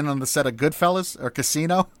walks in on the set of Goodfellas or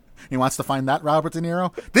Casino. He wants to find that Robert De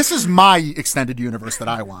Niro. This is my extended universe that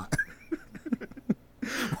I want.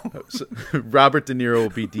 So, Robert De Niro will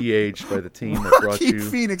be de-aged by the team that brought Joaquin you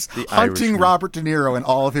Phoenix The hunting Irishman. Robert De Niro in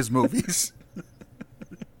all of his movies.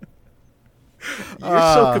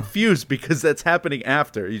 You're so confused because that's happening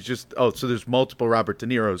after. You just so there's multiple Robert De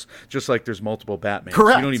Niros, just like there's multiple Batmans.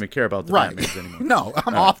 Correct. You don't even care about the Right. Batmans anymore. No,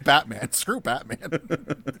 I'm off Batman. Screw Batman.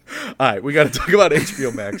 All right, we got to talk about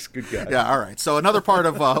HBO Max. Good guy. Yeah, all right. So another part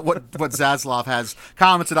of what Zaslav has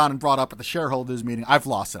commented on and brought up at the shareholders meeting, I've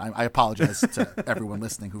lost it. I apologize to everyone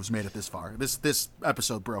listening who's made it this far. This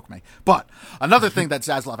episode broke me. But another thing that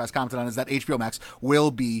Zaslav has commented on is that HBO Max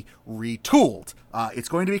will be retooled. It's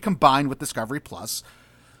going to be combined with Discovery Plus.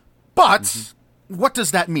 But what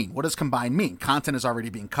does that mean? What does combined mean? Content is already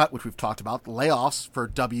being cut, which we've talked about. Layoffs for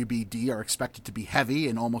WBD are expected to be heavy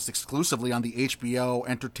and almost exclusively on the HBO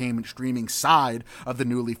entertainment streaming side of the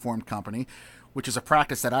newly formed company, which is a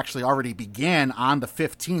practice that actually already began on the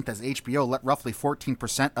 15th as HBO let roughly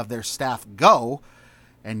 14% of their staff go.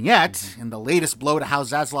 And yet, in the latest blow to how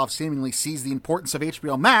Zaslav seemingly sees the importance of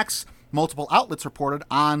HBO Max, multiple outlets reported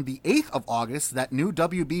on the 8th of August that new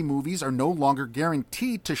WB movies are no longer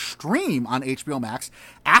guaranteed to stream on HBO Max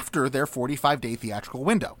after their 45-day theatrical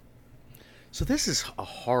window. So this is a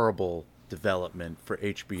horrible development for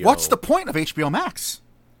HBO. What's the point of HBO Max?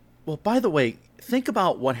 Well, by the way, think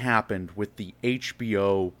about what happened with the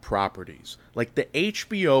HBO properties. Like, the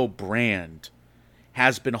HBO brand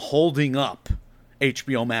has been holding up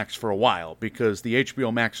HBO Max for a while because the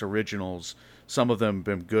HBO Max originals, some of them have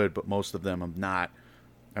been good, but most of them have not.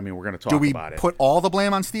 I mean, we're going to talk about it. Do we put all the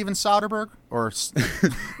blame on Steven Soderbergh? Or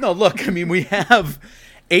No, look, I mean, we have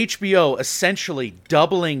HBO essentially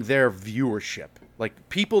doubling their viewership. Like,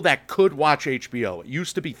 people that could watch HBO. It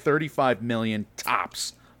used to be 35 million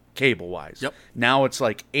tops, cable-wise. Yep. Now it's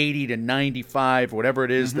like 80 to 95, whatever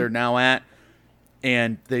it is they're now at.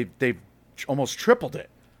 And they've almost tripled it,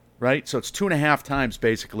 right? So it's 2.5 times,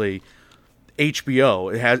 basically,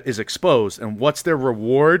 HBO is exposed. And what's their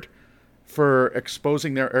reward for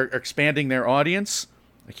expanding their audience?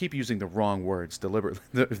 I keep using the wrong words deliberately,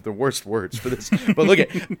 the worst words for this. But look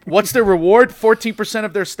at what's their reward? 14%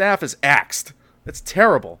 of their staff is axed. That's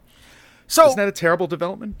terrible. so Isn't that a terrible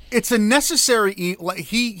development? it's a necessary.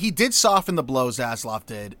 He did soften the blow. Zaslav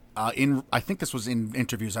did. I think this was in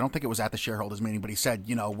interviews. I don't think it was at the shareholders meeting, but he said,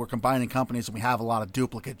 we're combining companies and we have a lot of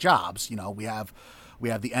duplicate jobs. We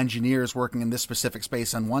have the engineers working in this specific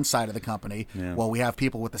space on one side of the company. Yeah. Well, we have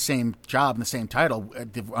people with the same job and the same title.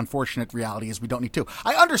 The unfortunate reality is we don't need two.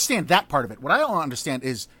 I understand that part of it. What I don't understand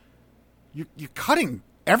is you're cutting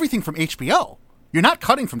everything from HBO. You're not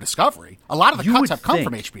cutting from Discovery. A lot of the You cuts would have come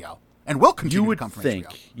from think- HBO and will continue to come from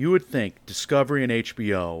HBO. You would think Discovery and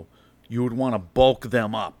HBO, you would want to bulk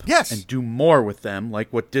them up. Yes. And do more with them,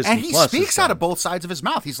 like what Disney And he Plus speaks has out done. of both sides of his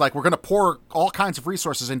mouth. He's like, we're going to pour all kinds of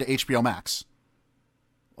resources into HBO Max.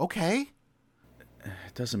 Okay.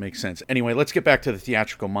 It doesn't make sense. Anyway, let's get back to the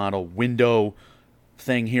theatrical model window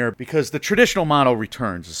thing here, because the traditional model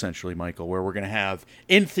returns, essentially, Michael, where we're going to have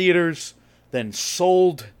in theaters, then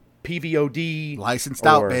sold PVOD. Licensed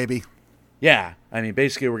out, or- baby. Yeah. I mean,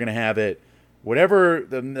 basically, we're going to have it, whatever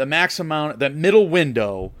the max amount, that middle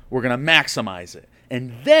window, we're going to maximize it.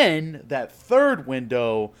 And then that third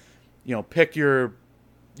window, pick your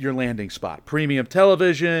landing spot. Premium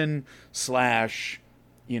television /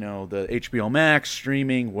 the HBO Max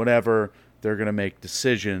streaming, whatever. They're going to make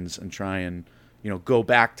decisions and try and, go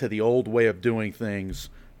back to the old way of doing things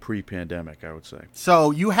pre-pandemic, I would say. So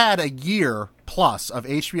you had a year plus of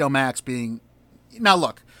HBO Max being... Now,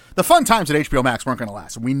 look, the fun times at HBO Max weren't going to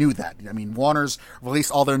last. We knew that. I mean, Warner's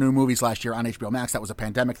released all their new movies last year on HBO Max. That was a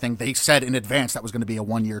pandemic thing. They said in advance that was going to be a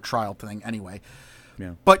one-year trial thing anyway.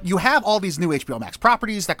 Yeah. But you have all these new HBO Max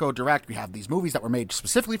properties that go direct. You have these movies that were made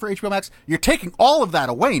specifically for HBO Max. You're taking all of that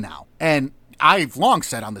away now. And I've long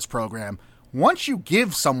said on this program, once you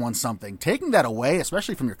give someone something, taking that away,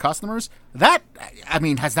 especially from your customers,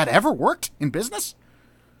 has that ever worked in business?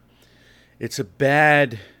 It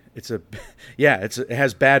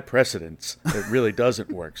has bad precedents. It really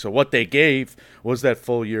doesn't work. So what they gave was that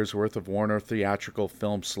full year's worth of Warner theatrical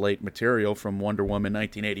film slate material from Wonder Woman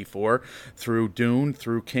 1984 through Dune,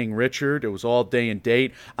 through King Richard. It was all day and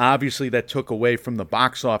date. Obviously, that took away from the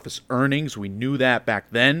box office earnings. We knew that back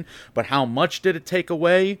then. But how much did it take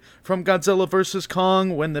away from Godzilla vs.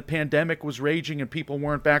 Kong when the pandemic was raging and people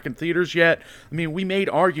weren't back in theaters yet? I mean, we made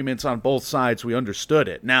arguments on both sides. We understood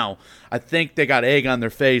it. Now, I think they got egg on their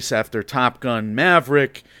face Base after Top Gun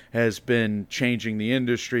Maverick has been changing the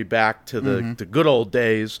industry back to the good old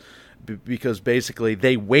days, because basically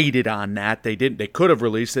they waited on that. They could have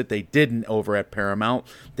released it. They didn't over at Paramount.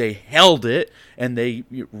 They held it, and they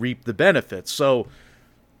reaped the benefits. So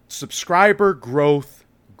subscriber growth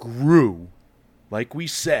grew, like we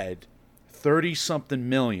said, 30-something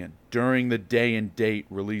million during the day and date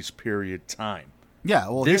release period time. Yeah,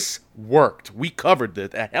 well, This worked. We covered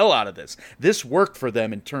the hell out of this. This worked for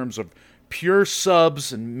them in terms of pure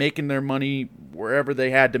subs and making their money wherever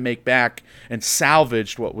they had to make back, and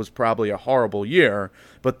salvaged what was probably a horrible year.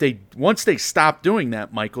 But once they stopped doing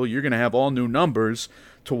that, Michael, you're going to have all new numbers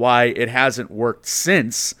to why it hasn't worked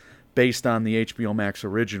since, based on the HBO Max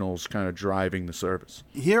originals kind of driving the service.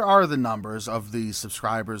 Here are the numbers of the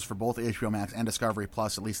subscribers for both HBO Max and Discovery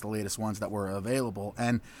Plus, at least the latest ones that were available.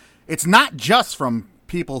 And it's not just from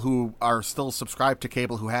people who are still subscribed to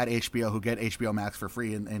cable who had HBO, who get HBO Max for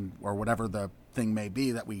free, and or whatever the thing may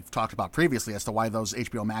be that we've talked about previously as to why those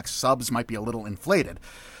HBO Max subs might be a little inflated.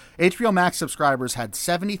 HBO Max subscribers had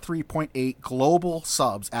 73.8 global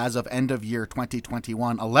subs as of end of year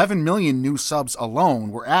 2021. 11 million new subs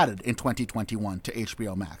alone were added in 2021 to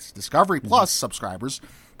HBO Max. Discovery Plus subscribers,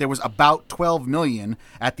 there was about 12 million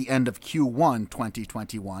at the end of Q1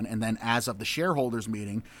 2021. And then as of the shareholders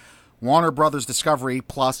meeting, Warner Brothers Discovery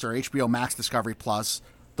Plus, or HBO Max Discovery Plus,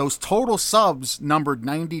 those total subs numbered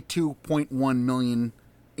 92.1 million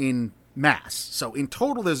in mass. So in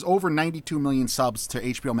total, there's over 92 million subs to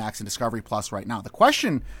HBO Max and Discovery Plus right now. The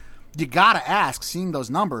question you gotta ask, seeing those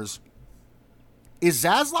numbers, is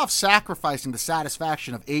Zaslav sacrificing the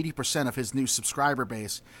satisfaction of 80% of his new subscriber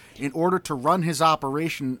base in order to run his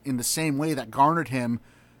operation in the same way that garnered him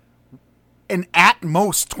an at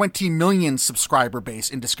most 20 million subscriber base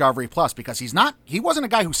in Discovery Plus? Because he wasn't a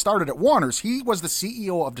guy who started at Warner's. He was the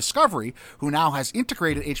CEO of Discovery, who now has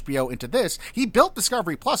integrated HBO into this. He built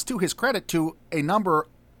Discovery Plus, to his credit, to a number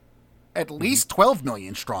at least 12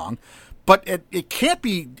 million strong, but it can't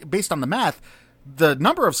be, based on the math, the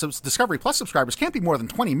number of Discovery Plus subscribers can't be more than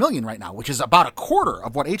 20 million right now, which is about a quarter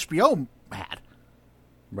of what HBO had.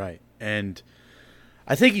 Right. And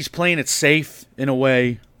I think he's playing it safe in a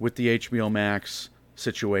way with the HBO Max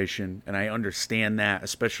situation, and I understand that,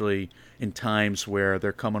 especially in times where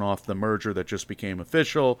they're coming off the merger that just became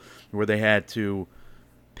official, where they had to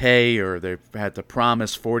pay, or they had to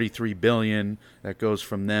promise $43 billion that goes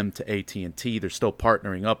from them to AT&T. They're still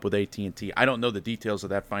partnering up with AT&T. I don't know the details of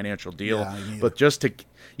that financial deal, but just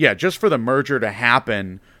for the merger to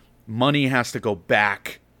happen, money has to go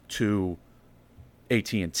back to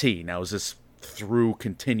AT&T. Now, is this through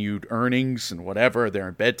continued earnings and whatever, they're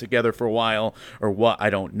in bed together for a while or what,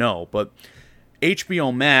 I don't know. But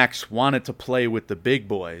HBO Max wanted to play with the big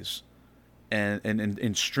boys and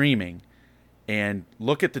in streaming, and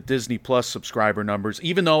look at the Disney Plus subscriber numbers.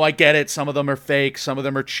 Even though I get it, some of them are fake, some of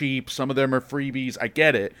them are cheap, some of them are freebies, I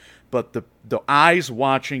get it. But the eyes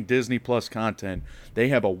watching Disney Plus content, they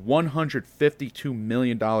have a $152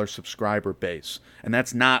 million subscriber base. And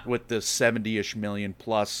that's not with the 70-ish million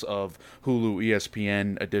plus of Hulu,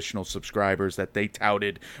 ESPN additional subscribers that they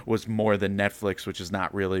touted was more than Netflix, which is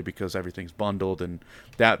not really, because everything's bundled. And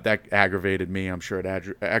that aggravated me. I'm sure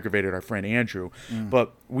it aggravated our friend Andrew.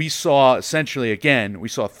 But we saw, essentially, again, we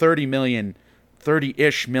saw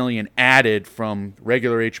 30-ish million added from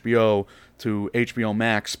regular HBO to HBO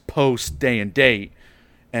Max post day and date,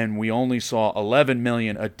 and we only saw 11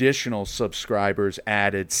 million additional subscribers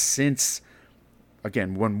added since,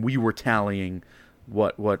 again, when we were tallying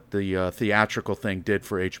what the theatrical thing did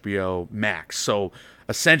for HBO Max. So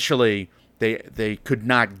essentially, they could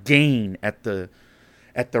not gain at the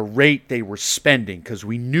rate they were spending, because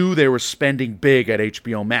we knew they were spending big at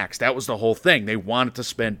HBO Max. That was the whole thing. They wanted to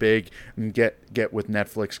spend big and get with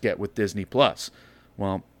Netflix, get with Disney Plus.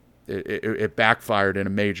 Well, it backfired in a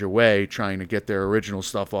major way, trying to get their original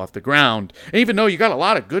stuff off the ground. And even though you got a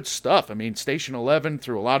lot of good stuff, I mean, Station 11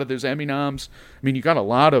 through a lot of those Emmy noms, I mean, you got a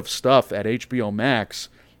lot of stuff at HBO Max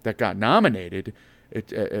that got nominated at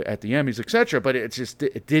the Emmys, etc. But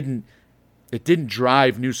it didn't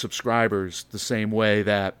drive new subscribers the same way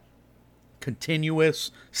that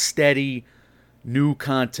continuous, steady, new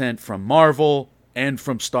content from Marvel and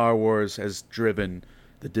from Star Wars has driven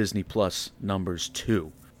the Disney Plus numbers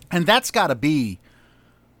too. And that's got to be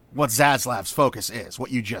what Zaslav's focus is,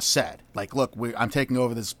 what you just said. Like, look, I'm taking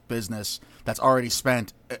over this business that's already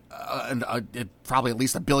spent probably at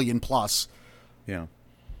least $1 billion plus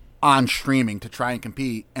on streaming to try and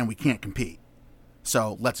compete, and we can't compete.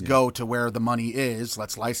 So let's go to where the money is.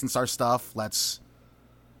 Let's license our stuff. Let's,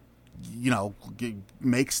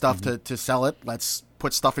 make stuff to sell it. Let's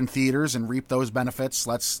put stuff in theaters and reap those benefits.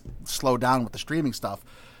 Let's slow down with the streaming stuff.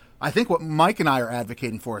 I think what Mike and I are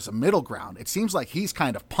advocating for is a middle ground. It seems like he's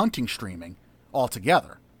kind of punting streaming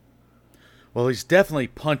altogether. Well, he's definitely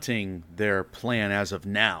punting their plan as of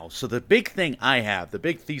now. So the big thing I have, the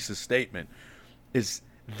big thesis statement, is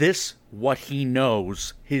this what he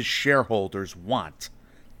knows his shareholders want?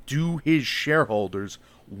 Do his shareholders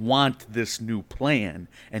want this new plan?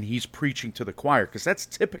 And he's preaching to the choir, because that's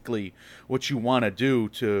typically what you want to do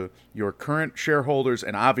to your current shareholders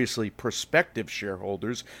and obviously prospective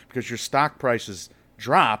shareholders, because your stock price has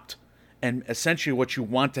dropped. And essentially what you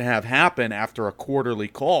want to have happen after a quarterly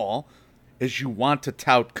call is you want to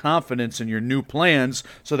tout confidence in your new plans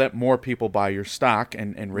so that more people buy your stock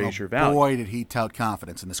and raise your value. Boy, did he tout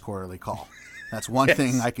confidence in this quarterly call. That's one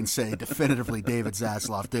thing I can say definitively David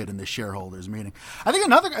Zaslav did in this shareholders meeting. I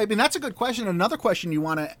think that's a good question. Another question you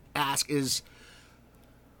want to ask is,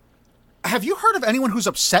 have you heard of anyone who's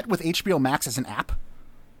upset with HBO Max as an app?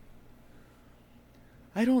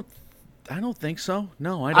 I don't think so.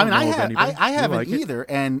 No, I don't know of anybody. I haven't like either,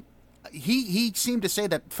 and he seemed to say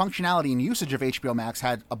that functionality and usage of HBO Max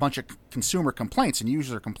had a bunch of consumer complaints and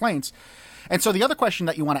user complaints. And so the other question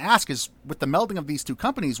that you want to ask is, with the melding of these two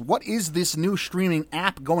companies, what is this new streaming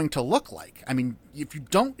app going to look like? I mean,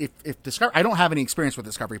 if Discovery, I don't have any experience with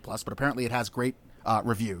Discovery Plus, but apparently it has great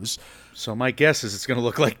reviews. So my guess is it's going to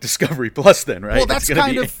look like Discovery Plus then, right? Well, that's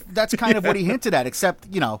kind of what he hinted at, except,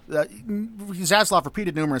 Zaslav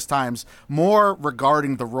repeated numerous times more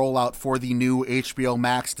regarding the rollout for the new HBO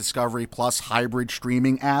Max Discovery Plus hybrid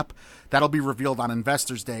streaming app. That'll be revealed on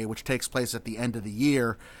Investors Day, which takes place at the end of the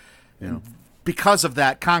year. Yeah. Because of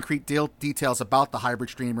that, concrete details about the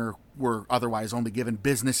hybrid streamer were otherwise only given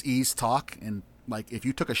business ease talk. And if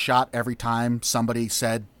you took a shot every time somebody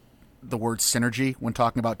said the word synergy when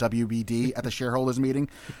talking about WBD at the shareholders meeting,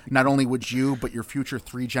 not only would you, but your future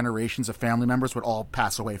 3 generations of family members would all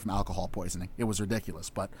pass away from alcohol poisoning. It was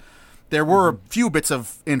ridiculous, but there were a few bits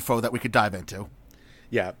of info that we could dive into.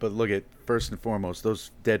 Yeah, but look at, first and foremost,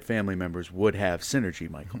 those dead family members would have synergy,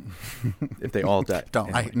 Michael, if they all died.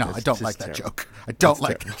 I don't like that joke. I don't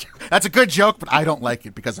like that joke. That's a good joke, but I don't like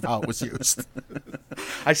it because of how it was used.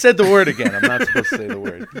 I said the word again. I'm not supposed to say the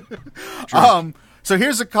word. So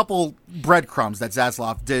here's a couple breadcrumbs that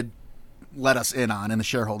Zaslav did let us in on in the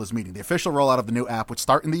shareholders meeting. The official rollout of the new app would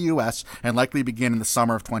start in the U.S. and likely begin in the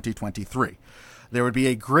summer of 2023. There would be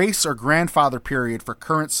a grace or grandfather period for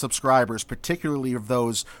current subscribers, particularly of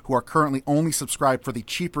those who are currently only subscribed for the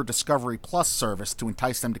cheaper Discovery Plus service, to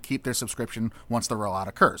entice them to keep their subscription once the rollout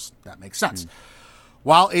occurs. That makes sense.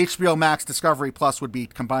 While HBO Max Discovery Plus would be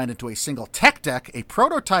combined into a single tech deck, a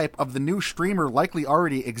prototype of the new streamer likely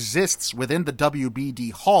already exists within the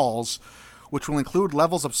WBD halls, which will include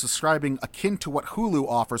levels of subscribing akin to what Hulu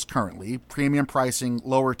offers currently, premium pricing,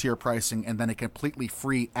 lower tier pricing, and then a completely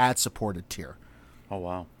free ad-supported tier. Oh,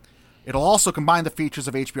 wow. It'll also combine the features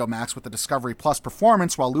of HBO Max with the Discovery Plus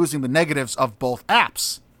performance while losing the negatives of both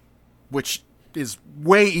apps, which is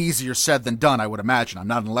way easier said than done, I would imagine. I'm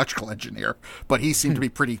not an electrical engineer, but he seemed to be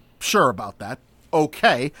pretty sure about that.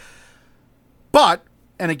 Okay. But,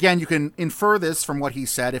 and again, you can infer this from what he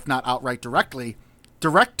said, if not outright directly,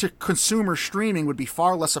 direct-to-consumer streaming would be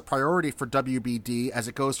far less a priority for WBD as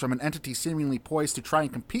it goes from an entity seemingly poised to try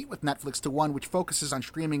and compete with Netflix to one which focuses on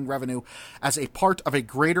streaming revenue as a part of a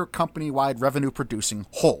greater company-wide revenue-producing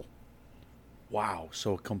whole. Wow,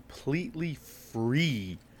 so a completely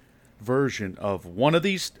free version of one of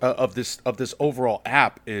these of this overall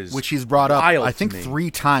app is, which he's brought up, I think, me. 3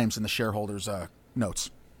 times in the shareholders' notes.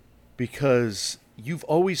 Because you've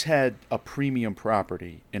always had a premium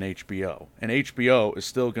property in HBO, and HBO is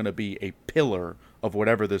still going to be a pillar of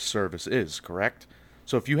whatever this service is, correct?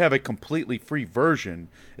 So if you have a completely free version,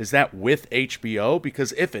 is that with HBO?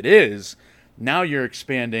 Because if it is, now you're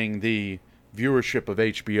expanding the viewership of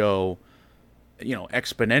HBO,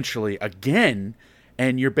 exponentially again,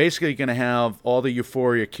 and you're basically going to have all the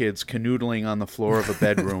Euphoria kids canoodling on the floor of a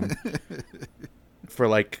bedroom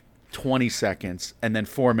for 20 seconds, and then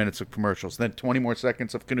 4 minutes of commercials, then 20 more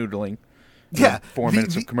seconds of canoodling, 4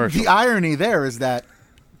 minutes of commercials. The irony there is that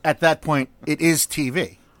at that point it is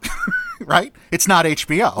TV, right? It's not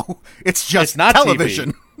HBO. It's just not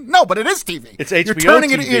television. TV. No, but it is TV. It's HBO.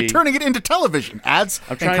 You're turning it into television. Ads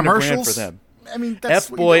I'm trying and commercials to brand for them. I mean, that's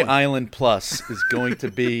F-Boy Island Plus is going to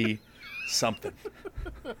be something.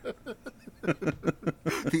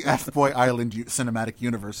 The F-Boy Island cinematic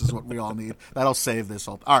universe is what we all need. That'll save this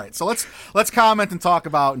whole. All right, so let's comment and talk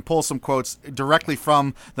about and pull some quotes directly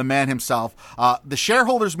from the man himself. The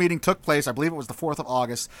shareholders meeting took place, I believe it was the 4th of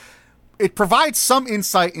August. it provides some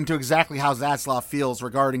insight into exactly how Zaslav feels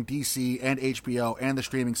regarding DC and HBO and the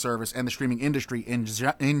streaming service and the streaming industry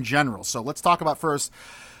in general. So let's talk about first.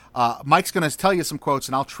 Mike's going to tell you some quotes,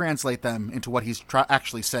 and I'll translate them into what he's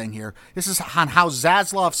actually saying here. This is on how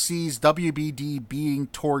Zaslav sees WBD being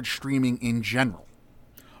towards streaming in general.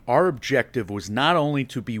 Our objective was not only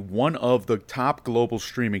to be one of the top global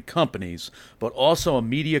streaming companies, but also a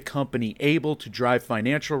media company able to drive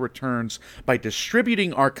financial returns by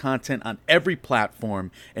distributing our content on every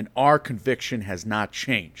platform, and our conviction has not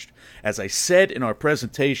changed. As I said in our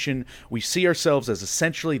presentation, we see ourselves as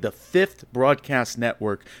essentially the fifth broadcast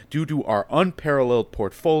network due to our unparalleled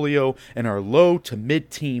portfolio and our low to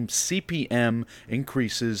mid-team CPM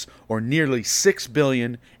increases, or nearly $6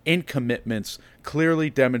 billion in commitments, clearly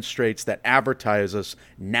demonstrates that advertisers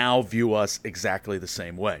now view us exactly the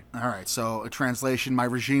same way. All right, so a translation, my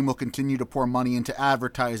regime will continue to pour money into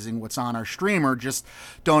advertising what's on our streamer. Just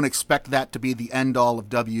don't expect that to be the end-all of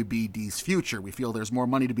WBD's future. We feel there's more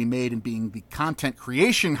money to be made in being the content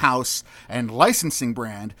creation house and licensing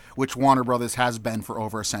brand, which Warner Brothers has been for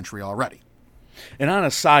over a century already. And on a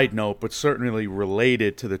side note, but certainly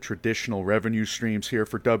related to the traditional revenue streams here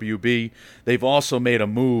for WB, they've also made a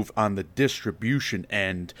move on the distribution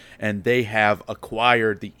end, and they have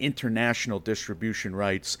acquired the international distribution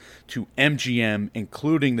rights to MGM,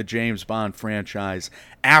 including the James Bond franchise,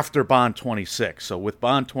 after Bond 26. So with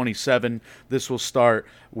Bond 27, this will start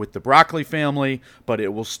with the Broccoli family, but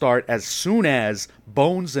it will start as soon as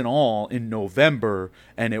Bones and All in November,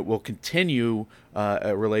 and it will continue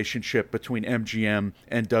a relationship between MGM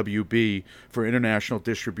and WB for international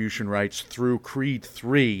distribution rights through Creed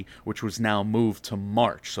 3, which was now moved to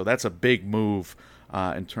March. So that's a big move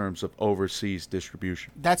in terms of overseas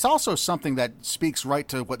distribution. That's also something that speaks right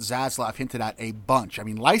to what Zaslav hinted at a bunch. I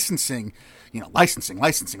mean, licensing. It's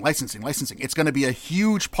going to be a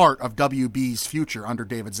huge part of WB's future under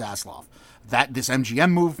David Zaslav. That this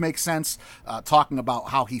MGM move makes sense. Talking about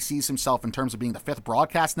how he sees himself in terms of being the fifth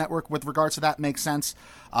broadcast network with regards to that makes sense.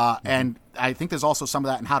 And I think there's also some of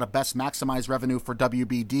that in how to best maximize revenue for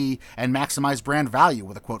WBD and maximize brand value,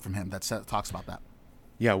 with a quote from him that talks about that.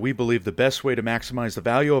 Yeah, we believe the best way to maximize the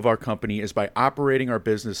value of our company is by operating our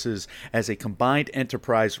businesses as a combined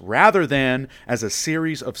enterprise rather than as a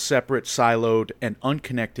series of separate, siloed, and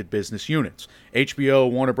unconnected business units. HBO,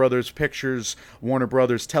 Warner Brothers Pictures, Warner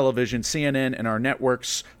Brothers Television, CNN, and our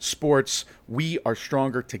networks, sports, we are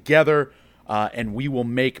stronger together, and we will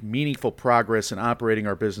make meaningful progress in operating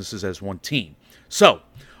our businesses as one team. So,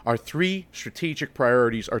 our three strategic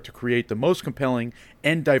priorities are to create the most compelling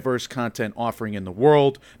and diverse content offering in the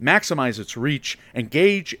world, maximize its reach,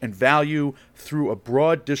 engage and value through a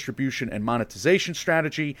broad distribution and monetization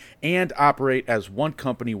strategy, and operate as one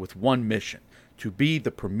company with one mission: to be the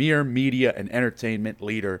premier media and entertainment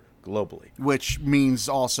leader globally. Which means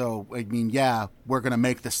also, we're going to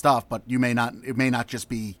make the stuff, but it may not just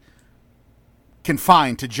be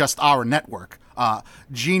confined to just our network.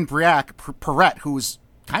 Jean Perret, who's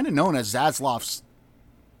kind of known as Zaslav's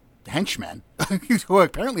henchman, who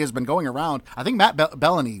apparently has been going around. I think Matt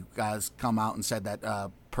Bellany has come out and said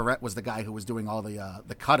that Perret was the guy who was doing all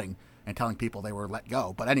the cutting and telling people they were let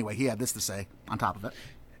go. But anyway, he had this to say on top of it.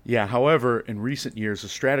 Yeah, however, in recent years, a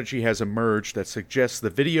strategy has emerged that suggests the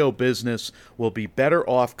video business will be better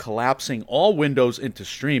off collapsing all windows into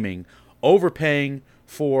streaming, overpaying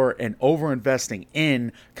for and overinvesting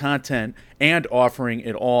in content and offering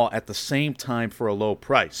it all at the same time for a low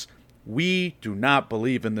price. We do not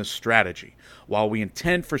believe in this strategy. While we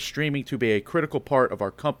intend for streaming to be a critical part of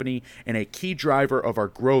our company and a key driver of our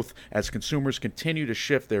growth as consumers continue to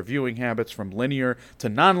shift their viewing habits from linear to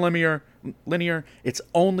non-linear, it's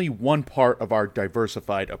only one part of our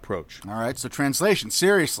diversified approach. All right, so translation,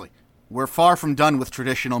 seriously. We're far from done with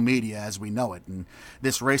traditional media as we know it, and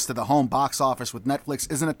this race to the home box office with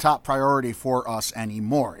Netflix isn't a top priority for us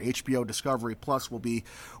anymore. HBO Discovery Plus will be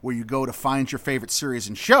where you go to find your favorite series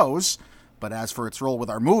and shows, but as for its role with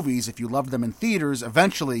our movies, if you loved them in theaters,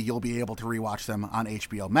 eventually you'll be able to rewatch them on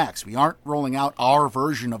HBO Max. We aren't rolling out our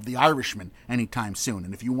version of The Irishman anytime soon,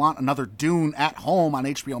 and if you want another Dune at home on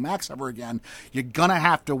HBO Max ever again, you're gonna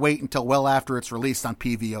have to wait until well after it's released on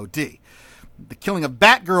PVOD. The killing of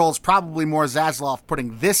Batgirl is probably more Zaslav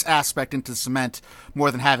putting this aspect into cement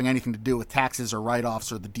more than having anything to do with taxes or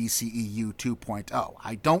write-offs or the DCEU 2.0.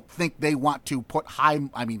 I don't think they want to put I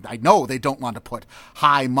know they don't want to put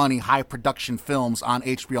high-money, high-production films on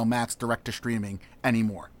HBO Max direct-to-streaming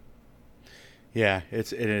anymore. Yeah,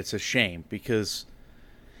 it's a shame because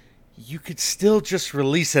you could still just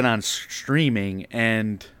release it on streaming,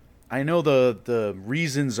 and I know the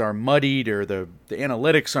reasons are muddied or the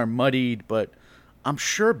analytics are muddied, but I'm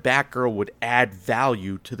sure Batgirl would add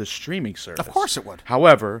value to the streaming service. Of course it would.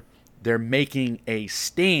 However, they're making a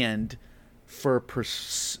stand for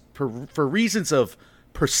reasons of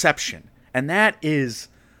perception, and that is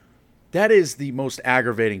the most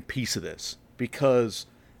aggravating piece of this, because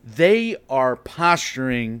they are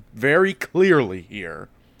posturing very clearly here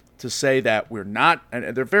to say that we're not,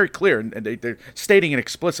 and they're very clear, and they're stating it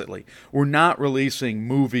explicitly, we're not releasing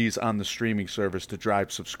movies on the streaming service to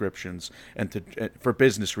drive subscriptions and for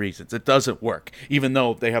business reasons. It doesn't work, even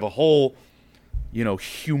though they have a whole,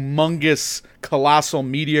 humongous, colossal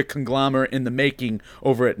media conglomerate in the making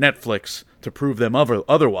over at Netflix to prove them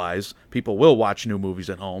otherwise. People will watch new movies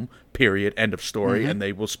at home, period, end of story, and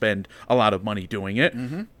they will spend a lot of money doing it.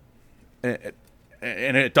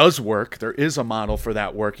 And it does work. There is a model for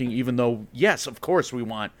that working, even though, yes, of course, we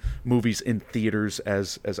want movies in theaters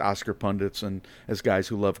as Oscar pundits and as guys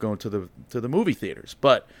who love going to the movie theaters.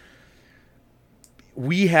 But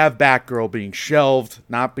we have Batgirl being shelved,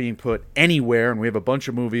 not being put anywhere, and we have a bunch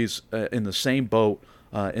of movies in the same boat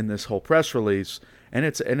in this whole press release, and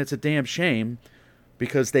it's a damn shame,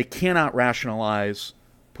 because they cannot rationalize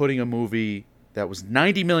putting a movie that was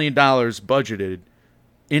 $90 million budgeted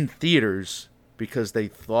in theaters because they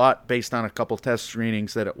thought, based on a couple test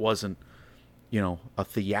screenings, that it wasn't, a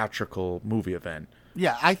theatrical movie event.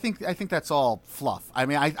 Yeah, I think that's all fluff. I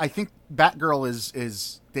mean, I think Batgirl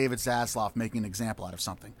is David Zaslav making an example out of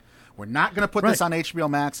something. We're not going to put this on HBO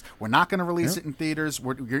Max. We're not going to release it in theaters.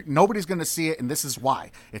 Nobody's going to see it, and this is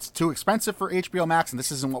why. It's too expensive for HBO Max, and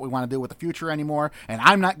this isn't what we want to do with the future anymore. And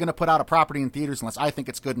I'm not going to put out a property in theaters unless I think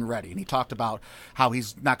it's good and ready. And he talked about how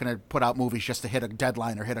he's not going to put out movies just to hit a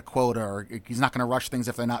deadline or hit a quota, or he's not going to rush things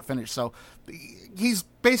if they're not finished. So he's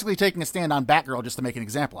basically taking a stand on Batgirl just to make an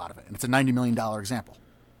example out of it. And it's a $90 million example.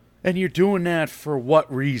 And you're doing that for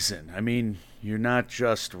what reason? I mean, you're not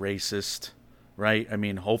just racist. Right? I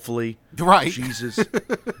mean, hopefully. Right. Jesus. So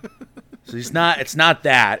it's not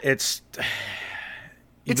that. It's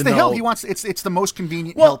the hill he wants. It's the most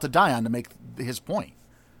convenient hill to die on to make his point.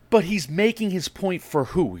 But he's making his point for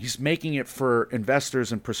who? He's making it for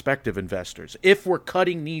investors and prospective investors. If we're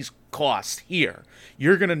cutting these costs here,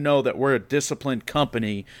 you're going to know that we're a disciplined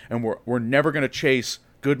company, and we're never going to chase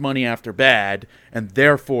good money after bad, and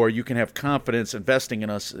therefore you can have confidence investing in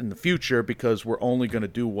us in the future, because we're only going to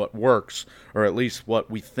do what works, or at least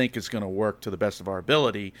what we think is going to work to the best of our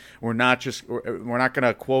ability. We're not going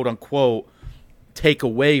to quote unquote take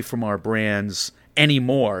away from our brands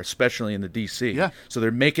anymore, especially in the DC. Yeah. So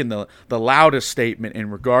they're making the loudest statement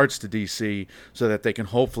in regards to DC so that they can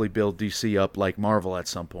hopefully build DC up like Marvel at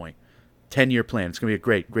some point. 10-year plan. It's going to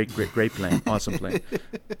be a great plan. Awesome plan.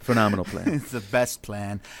 Phenomenal plan. It's the best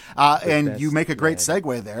plan. And you make a great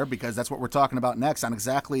segue there, because that's what we're talking about next, on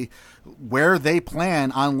exactly where they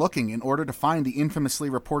plan on looking in order to find the infamously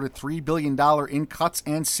reported $3 billion in cuts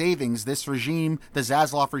and savings this regime, the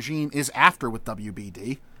Zaslav regime, is after with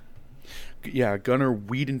WBD. Yeah, Gunnar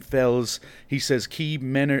Wiedenfels, he says key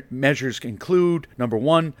measures include, number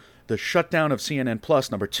 1, the shutdown of CNN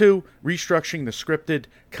Plus. Number 2, restructuring the scripted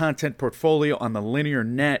content portfolio on the linear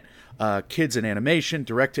net, kids and animation,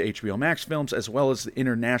 direct to HBO Max films, as well as the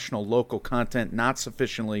international local content not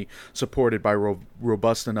sufficiently supported by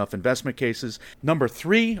robust enough investment cases. Number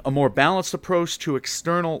 3, a more balanced approach to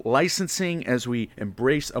external licensing as we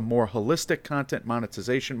embrace a more holistic content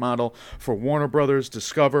monetization model for Warner Brothers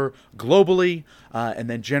Discover globally, and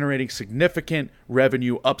then generating significant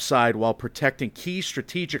revenue upside while protecting key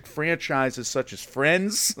strategic franchises such as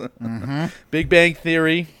Friends, Big Bang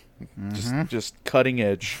Theory, just cutting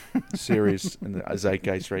edge series in the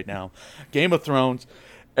zeitgeist right now, Game of Thrones,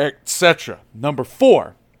 etc. Number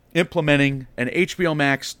 4, implementing an HBO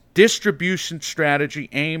Max distribution strategy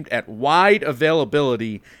aimed at wide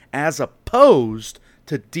availability as opposed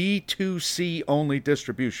to D2C only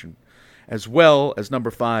distribution, as well as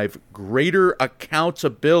number 5, greater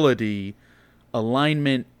accountability,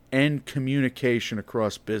 alignment, and communication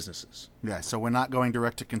across businesses. Yeah, so we're not going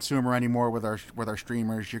direct to consumer anymore with our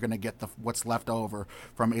streamers. You're going to get what's left over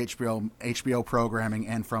from HBO programming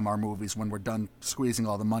and from our movies when we're done squeezing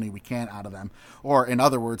all the money we can out of them. Or in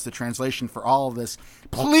other words, the translation for all of this: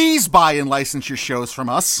 please buy and license your shows from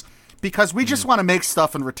us, because we just want to make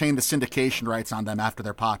stuff and retain the syndication rights on them after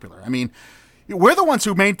they're popular. I mean, we're the ones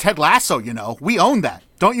who made Ted Lasso, We own that.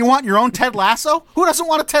 Don't you want your own Ted Lasso? Who doesn't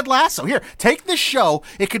want a Ted Lasso? Here, take this show.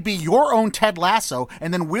 It could be your own Ted Lasso,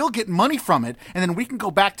 and then we'll get money from it, and then we can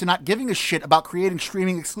go back to not giving a shit about creating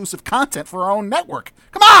streaming exclusive content for our own network.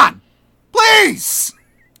 Come on! Please!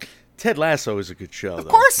 Ted Lasso is a good show, Of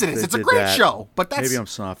course it is. It's a great show. But that's... Maybe I'm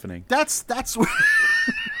softening. That's...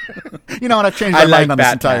 You know what? I've changed my mind on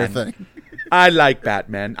this entire thing. I like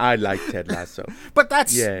Batman. I like Ted Lasso. But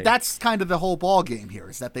that's Yay. that's kind of the whole ball game here,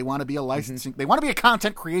 is that they want to be a licensing, they want to be a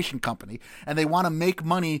content creation company, and they want to make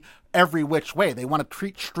money every which way. They want to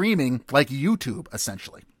treat streaming like YouTube,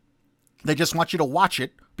 essentially. They just want you to watch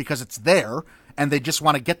it because it's there, and they just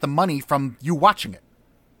want to get the money from you watching it.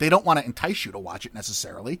 They don't want to entice you to watch it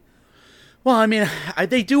necessarily. Well, I mean,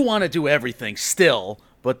 they do want to do everything still,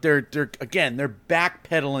 but they're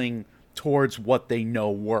backpedaling towards what they know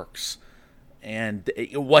works and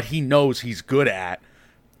what he knows he's good at,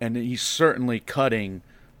 and he's certainly cutting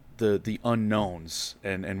the unknowns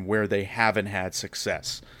and where they haven't had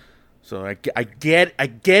success. So I get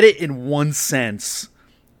it in one sense,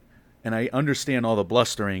 and I understand all the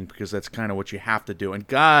blustering because that's kind of what you have to do. And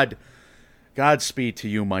Godspeed to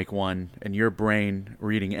you, Mike One, and your brain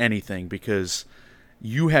reading anything, because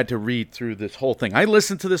you had to read through this whole thing. I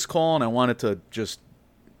listened to this call and I wanted to just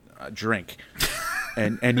drink,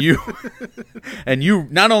 and you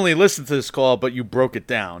not only listened to this call, but you broke it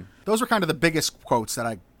down. Those were kind of the biggest quotes that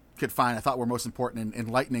I could find. I thought were most important in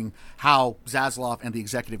enlightening how Zaslav and the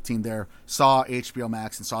executive team there saw HBO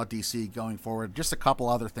Max and saw DC going forward. Just a couple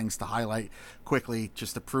other things to highlight quickly,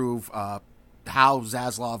 just to prove how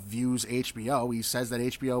Zaslav views HBO. He says that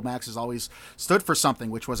HBO Max has always stood for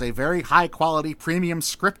something, which was a very high-quality, premium,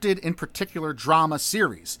 scripted, in particular, drama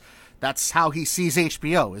series. That's how he sees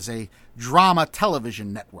HBO, as a drama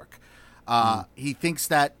television network. He thinks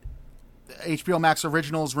that HBO Max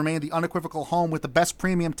Originals remain the unequivocal home with the best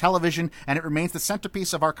premium television, and it remains the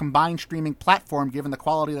centerpiece of our combined streaming platform, given the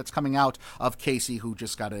quality that's coming out of Casey, who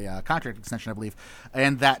just got a contract extension, I believe,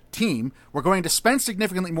 and that team. We're going to spend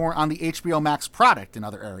significantly more on the HBO Max product. In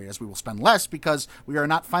other areas, we will spend less because we are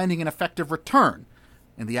not finding an effective return.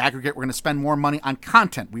 In the aggregate, we're going to spend more money on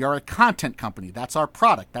content. We are a content company. That's our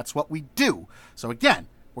product. That's what we do. So again,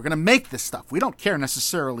 we're going to make this stuff. We don't care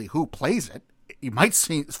necessarily who plays it. You might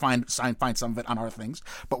find some of it on our things,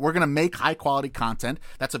 but we're going to make high-quality content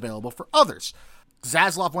that's available for others.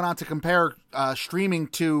 Zaslav went on to compare streaming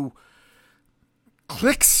to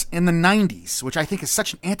clicks in the 90s, which I think is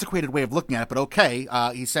such an antiquated way of looking at it, but okay.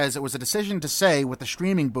 He says it was a decision to say, with the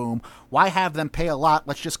streaming boom, why have them pay a lot?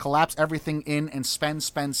 Let's just collapse everything in and spend,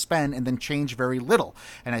 and then change very little.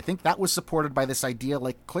 And I think that was supported by this idea,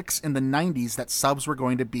 like clicks in the 90s, that subs were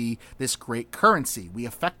going to be this great currency. We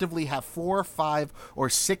effectively have 4, 5, or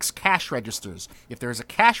 6 cash registers. If there's a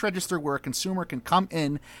cash register where a consumer can come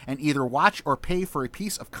in and either watch or pay for a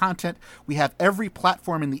piece of content, we have every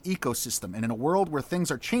platform in the ecosystem. And in a world where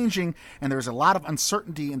things are changing and there's a lot of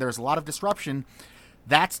uncertainty and there's a lot of disruption,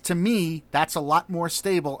 to me, that's a lot more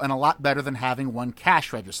stable and a lot better than having one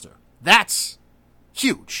cash register. That's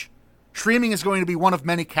huge. Streaming is going to be one of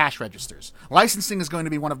many cash registers. Licensing is going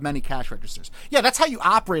to be one of many cash registers. Yeah, that's how you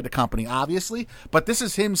operate a company, obviously, but this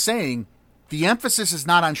is him saying the emphasis is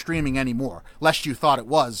not on streaming anymore, lest you thought it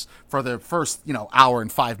was for the first, hour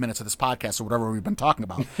and 5 minutes of this podcast or whatever we've been talking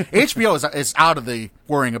about. HBO is out of the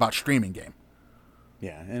worrying about streaming game.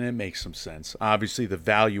 Yeah, and it makes some sense. Obviously, the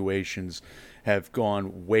valuations have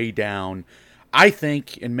gone way down. I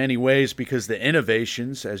think in many ways because the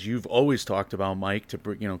innovations, as you've always talked about, Mike, to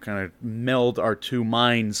kind of meld our two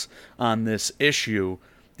minds on this issue,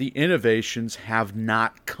 the innovations have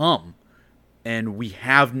not come, and we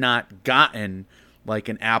have not gotten like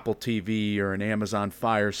an Apple TV or an Amazon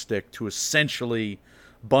Fire Stick to essentially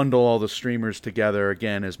bundle all the streamers together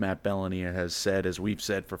again, as Matt Bellany has said, as we've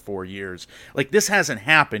said for 4 years. Like, this hasn't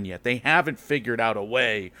happened yet. They haven't figured out a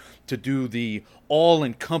way to do the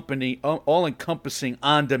all-encompassing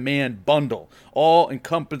on-demand bundle,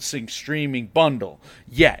 all-encompassing streaming bundle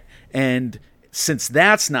yet. And since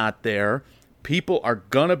that's not there, people are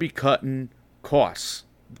gonna be cutting costs.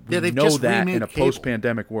 We know that in a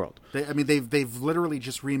post-pandemic world. They've literally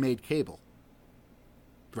just remade cable.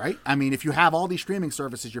 Right? I mean, if you have all these streaming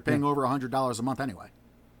services, you're paying over $100 a month anyway.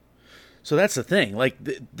 So that's the thing. Like,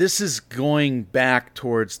 this is going back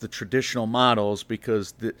towards the traditional models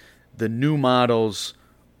because the new models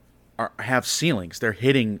have ceilings. They're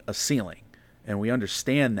hitting a ceiling, and we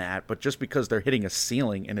understand that. But just because they're hitting a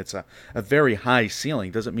ceiling, and it's a very high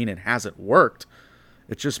ceiling, doesn't mean it hasn't worked.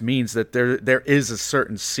 It just means that there is a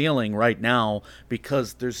certain ceiling right now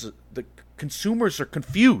because the consumers are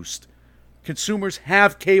confused. Consumers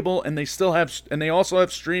have cable and they also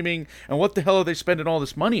have streaming, and what the hell are they spending all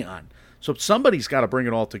this money on? So somebody's got to bring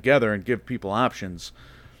it all together and give people options.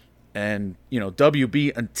 And,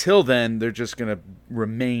 WB, until then, they're just going to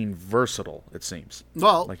remain versatile, it seems.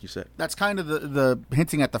 Well, like you said. That's kind of the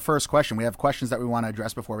hinting at the first question. We have questions that we want to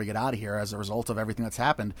address before we get out of here as a result of everything that's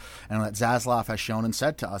happened and that Zaslav has shown and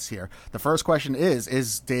said to us here. The first question is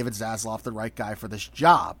David Zaslav the right guy for this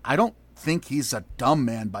job? I don't think he's a dumb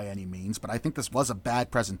man by any means, but I think this was a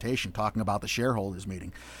bad presentation talking about the shareholders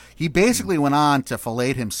meeting. He basically went on to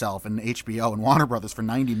fillet himself in HBO and Warner Brothers for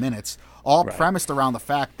 90 minutes, all premised around the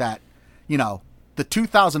fact that, the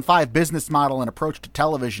 2005 business model and approach to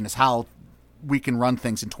television is how we can run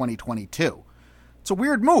things in 2022. It's a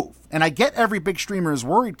weird move, and I get every big streamer is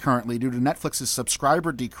worried currently due to Netflix's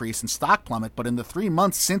subscriber decrease and stock plummet, but in the 3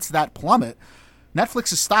 months since that plummet,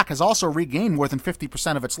 Netflix's stock has also regained more than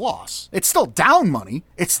 50% of its loss. It's still down money,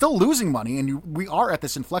 it's still losing money, and we are at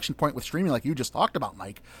this inflection point with streaming like you just talked about,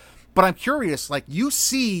 Mike. But I'm curious, you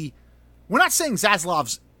see, we're not saying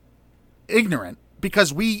Zaslav's ignorant,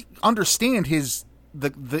 because we understand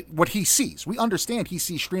what he sees. We understand he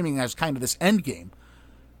sees streaming as kind of this end game.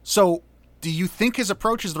 So, do you think his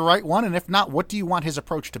approach is the right one? And if not, what do you want his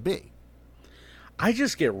approach to be? I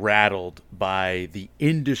just get rattled by the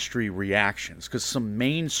industry reactions, because some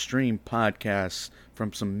mainstream podcasts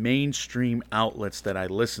from some mainstream outlets that I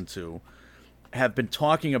listen to have been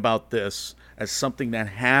talking about this as something that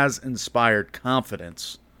has inspired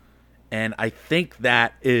confidence. And I think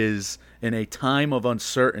that is in a time of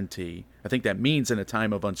uncertainty. I think that means in a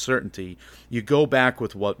time of uncertainty, you go back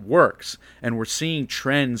with what works. And we're seeing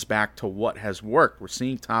trends back to what has worked. We're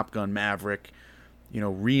seeing Top Gun Maverick,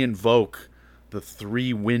 reinvoke the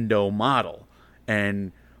 3-window model,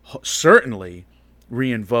 and certainly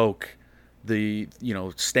reinvoke the,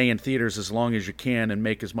 stay in theaters as long as you can and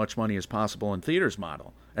make as much money as possible in theaters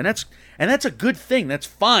model. And that's a good thing. That's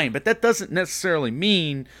fine. But that doesn't necessarily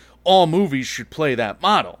mean all movies should play that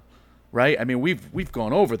model. Right? I mean, we've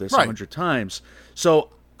gone over this 100 times. So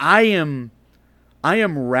I am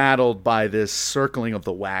rattled by this circling of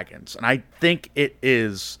the wagons. And I think it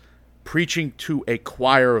is preaching to a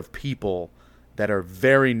choir of people that are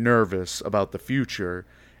very nervous about the future.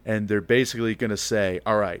 And they're basically going to say,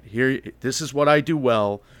 all right, this is what I do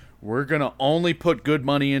well. We're going to only put good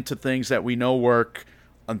money into things that we know work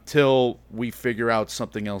until we figure out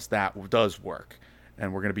something else that does work.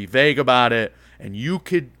 And we're going to be vague about it. And you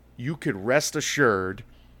could rest assured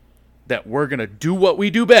that we're going to do what we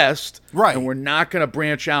do best, right? And we're not going to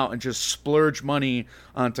branch out and just splurge money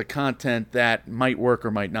onto content that might work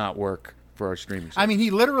or might not work for our streaming service. I mean,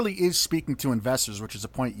 he literally is speaking to investors, which is a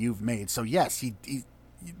point you've made. So, yes,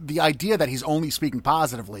 the idea that he's only speaking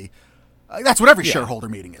positively, that's what every shareholder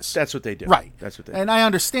meeting is. That's what they do. Right. That's what they And do. I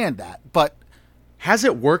understand that, but... Has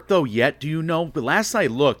it worked, though, yet? Do you know? But last I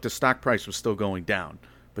looked, the stock price was still going down.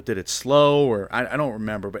 But did it slow, or I don't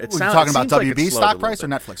remember. But it sounds. Talking about WB's stock price or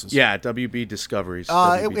Netflix's? Yeah, WB Discovery's.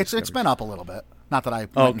 It's been up a little bit. Not that I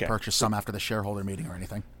went and purchased some after the shareholder meeting or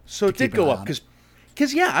anything. So it did go up because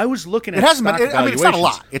I was looking at. It hasn't been. I mean, it's not a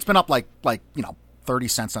valuations. lot. It's been up like 30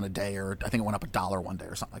 cents on a day, or I think it went up $1 one day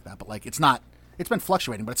or something like that. But it's not. It's been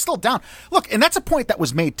fluctuating, but it's still down. Look, and that's a point that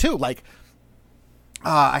was made too.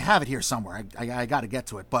 I have it here somewhere. I got to get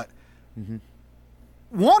to it, but. Mm-hmm.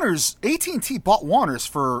 AT&T bought Warner's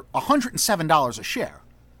for $107 a share,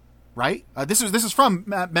 right? This is from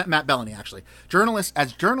Matt Bellany, actually.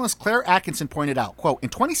 Journalist Claire Atkinson pointed out, quote, in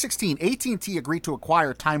 2016, AT&T agreed to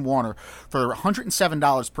acquire Time Warner for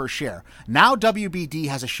 $107 per share. Now WBD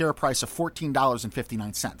has a share price of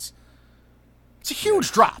 $14.59. It's a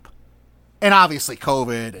huge drop. And obviously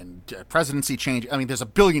COVID and presidency change. I mean, there's a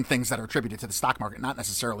billion things that are attributed to the stock market, not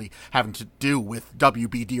necessarily having to do with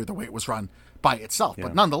WBD or the way it was run by itself. Yeah.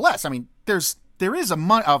 But nonetheless, I mean, there is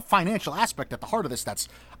a financial aspect at the heart of this that's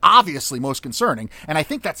obviously most concerning. And I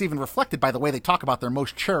think that's even reflected by the way they talk about their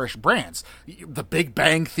most cherished brands. The Big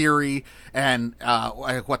Bang Theory and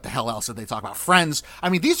what the hell else did they talk about? Friends. I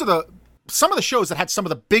mean, these are some of the shows that had some of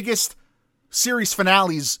the biggest series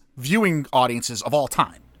finales viewing audiences of all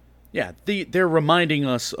time. Yeah, they're reminding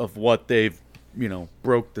us of what they've,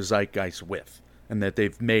 broke the zeitgeist with, and that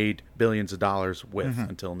they've made billions of dollars with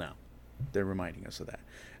until now. They're reminding us of that.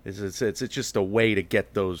 It's just a way to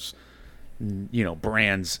get those,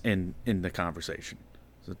 brands in the conversation.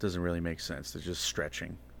 So it doesn't really make sense. They're just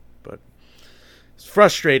stretching, but it's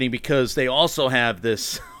frustrating because they also have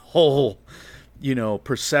this whole,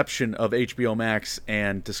 perception of HBO Max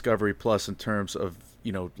and Discovery Plus in terms of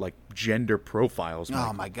gender profiles. Michael.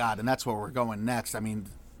 Oh my God. And that's where we're going next. I mean,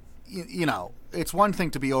 it's one thing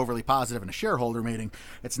to be overly positive in a shareholder meeting.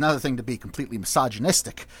 It's another thing to be completely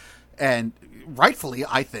misogynistic. And rightfully,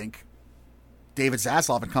 I think David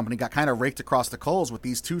Zaslav and company got kind of raked across the coals with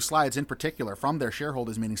these two slides in particular from their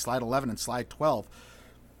shareholders meeting, slide 11 and slide 12.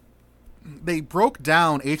 they broke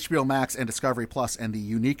down HBO Max and Discovery Plus and the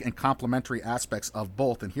unique and complementary aspects of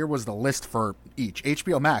both. And here was the list for each.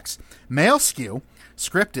 HBO Max, male skew,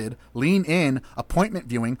 scripted, lean in, appointment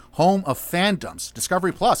viewing, home of fandoms.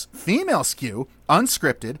 Discovery Plus, female skew,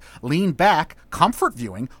 unscripted, lean back, comfort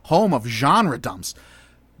viewing, home of genre dumbs.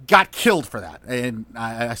 Got killed for that. And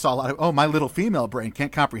I saw a lot of, my little female brain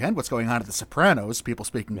can't comprehend what's going on at The Sopranos. People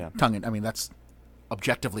speaking tongue in, I mean, that's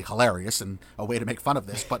objectively hilarious and a way to make fun of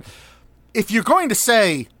this. But if you're going to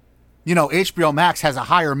say, HBO Max has a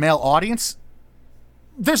higher male audience,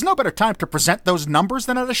 there's no better time to present those numbers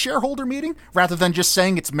than at a shareholder meeting rather than just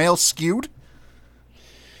saying it's male skewed.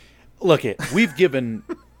 Look, we've given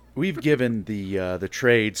the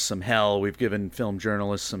trades some hell. We've given film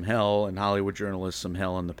journalists some hell and Hollywood journalists some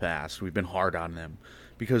hell in the past. We've been hard on them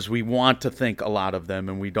because we want to think a lot of them,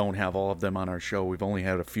 and we don't have all of them on our show. We've only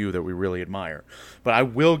had a few that we really admire. But I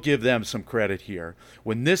will give them some credit here.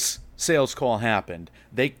 When this sales call happened,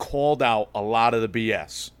 they called out a lot of the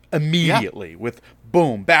BS immediately with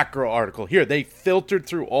boom, Batgirl article. Here, they filtered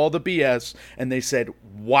through all the BS, and they said,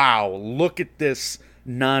 wow, look at this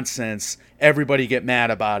nonsense. Everybody get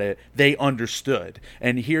mad about it. They understood.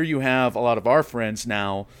 And here you have a lot of our friends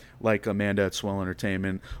now, like Amanda at Swell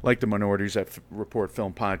Entertainment, like the Minorities at Report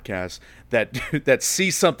Film Podcast, that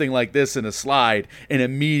see something like this in a slide and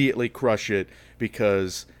immediately crush it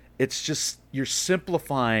because it's just, you're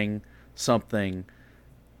simplifying something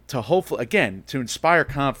to hopefully, again, to inspire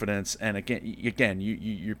confidence, and again,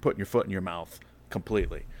 you're putting your foot in your mouth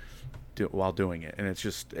completely while doing it. And it's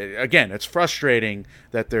just, again, it's frustrating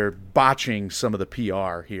that they're botching some of the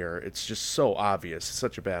PR here. It's just so obvious. It's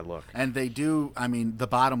such a bad look. And they do, I mean, the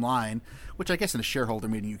bottom line, which I guess in a shareholder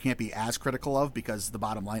meeting you can't be as critical of because the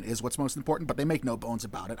bottom line is what's most important, but they make no bones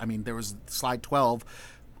about it. I mean, there was slide 12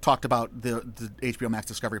 talked about the HBO Max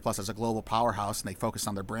Discovery Plus as a global powerhouse, and they focused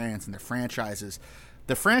on their brands and their franchises.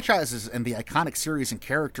 The franchises and the iconic series and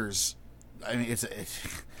characters, I mean,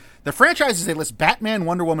 the franchises, they list Batman,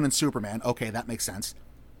 Wonder Woman, and Superman. Okay, that makes sense.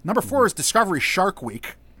 Number 4 is Discovery Shark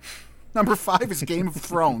Week. Number 5 is Game of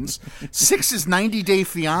Thrones. 6 is 90 Day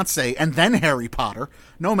Fiancé, and then Harry Potter.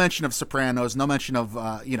 No mention of Sopranos, no mention of,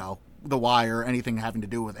 The Wire, anything having to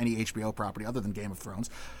do with any HBO property other than Game of Thrones.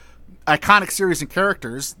 Iconic series and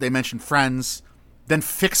characters, they mention Friends, then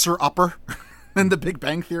Fixer Upper, then The Big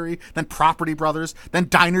Bang Theory, then Property Brothers, then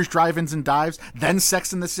Diners, Drive-Ins, and Dives, then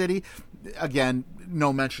Sex and the City. Again,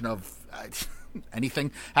 no mention of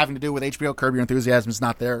anything having to do with HBO. Curb Your Enthusiasm is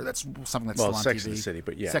not there. That's something that's still on Sex TV. and the City,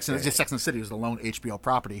 but yeah. Sex and the City was the lone HBO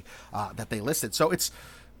property that they listed. So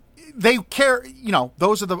they care,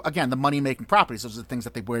 those are the money-making properties. Those are the things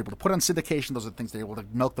that they were able to put on syndication. Those are the things they were able to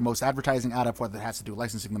milk the most advertising out of, whether it has to do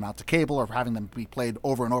licensing them out to cable or having them be played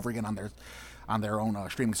over and over again on their own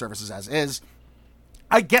streaming services as is.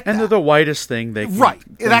 I get that. And they're the whitest thing they can. Right.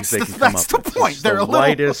 That's the point. It's They're the a little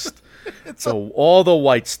whitest. All the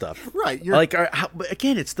white stuff. Right.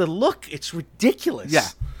 Again, it's the look. It's ridiculous. Yeah.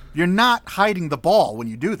 You're not hiding the ball when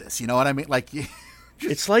you do this. You know what I mean? Like,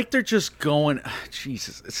 it's like they're just going.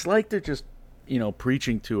 Jesus. It's like they're just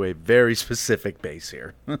preaching to a very specific base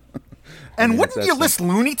here. And wouldn't you list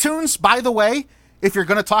Looney Tunes, by the way? If you're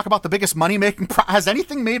going to talk about the biggest money-making... has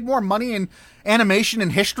anything made more money in animation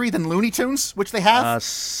in history than Looney Tunes, which they have?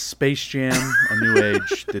 Space Jam, A New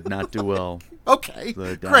Age, did not do well. Okay,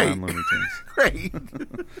 Great. on Looney Tunes. Great.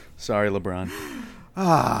 Sorry, LeBron.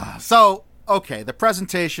 So, okay, the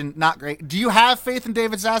presentation, not great. Do you have faith in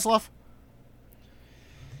David Zaslav?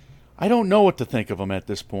 I don't know what to think of him at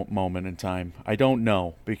this moment in time. I don't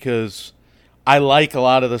know, because I like a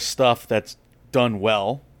lot of the stuff that's done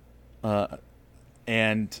well,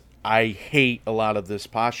 and I hate a lot of this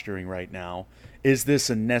posturing right now. Is this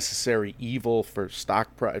a necessary evil for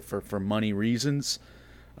stock price for money reasons?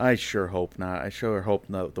 I sure hope not. I sure hope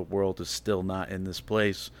the world is still not in this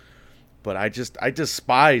place. But I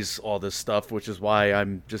despise all this stuff, which is why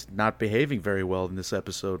I'm just not behaving very well in this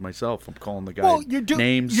episode myself. I'm calling the guy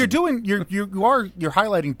names. You're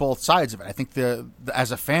highlighting both sides of it. I think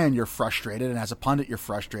as a fan you're frustrated, and as a pundit you're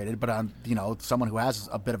frustrated. But on someone who has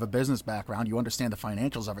a bit of a business background, you understand the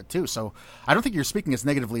financials of it too. So I don't think you're speaking as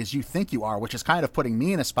negatively as you think you are, which is kind of putting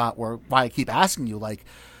me in a spot why I keep asking you, like,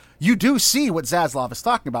 you do see what Zaslav is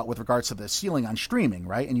talking about with regards to the ceiling on streaming,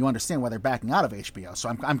 right? And you understand why they're backing out of HBO.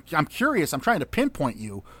 So I'm curious. I'm trying to pinpoint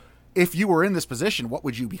you. If you were in this position, what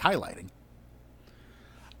would you be highlighting?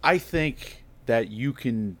 I think that you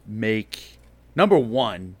can make, number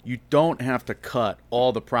one, you don't have to cut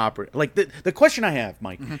all the property. Like the question I have,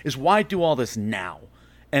 Mike, is why do all this now?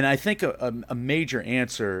 And I think a major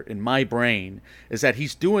answer in my brain is that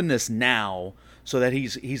he's doing this now so that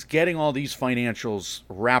he's getting all these financials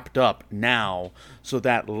wrapped up now, so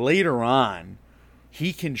that later on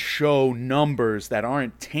he can show numbers that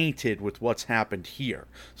aren't tainted with what's happened here.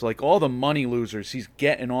 So like all the money losers, he's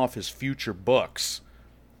getting off his future books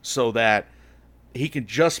so that he can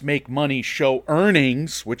just make money, show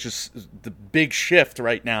earnings, which is the big shift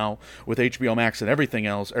right now with HBO Max and everything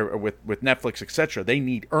else, or with Netflix, etc. They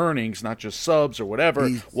need earnings, not just subs or whatever.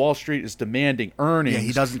 Wall Street is demanding earnings. Yeah,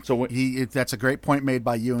 he doesn't. So that's a great point made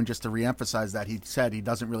by you, and just to reemphasize that, he said he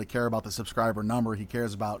doesn't really care about the subscriber number. He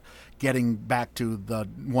cares about getting back to the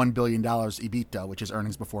 $1 billion EBITDA, which is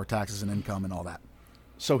earnings before taxes and income and all that.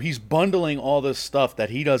 So he's bundling all this stuff that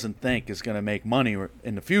he doesn't think is going to make money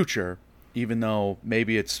in the future, even though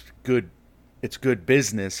maybe it's good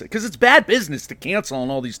business, because it's bad business to cancel on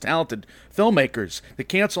all these talented filmmakers, to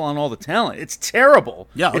cancel on all the talent. It's terrible.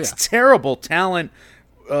 It's terrible talent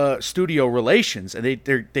studio relations, and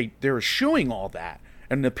they're eschewing all that,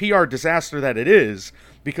 and the PR disaster that it is,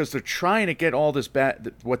 because they're trying to get all this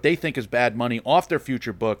bad, what they think is bad money, off their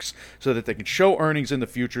future books so that they can show earnings in the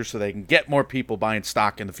future, so they can get more people buying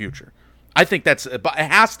stock in the future. I think it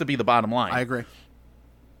has to be the bottom line. I agree.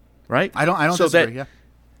 Right? I don't disagree.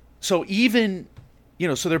 So even,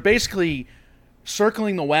 so they're basically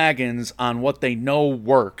circling the wagons on what they know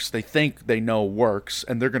works. They think they know works,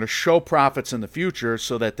 and they're going to show profits in the future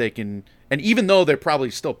so that they can, and even though they're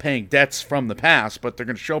probably still paying debts from the past, but they're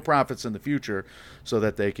going to show profits in the future so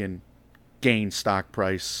that they can gain stock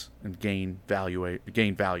price and gain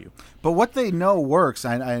value. But what they know works.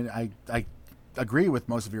 I agree with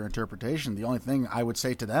most of your interpretation. The only thing I would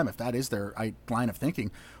say to them, if that is their line of thinking,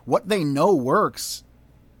 what they know works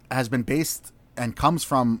has been based and comes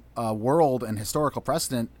from a world and historical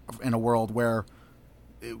precedent in a world where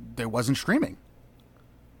there wasn't streaming.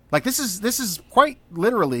 Like this is quite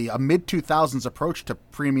literally a mid-2000s approach to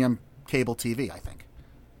premium cable TV, I think.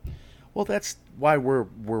 Well, that's why we're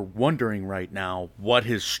wondering right now what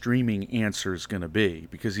his streaming answer is going to be,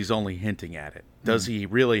 because he's only hinting at it. Does he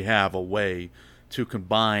really have a way to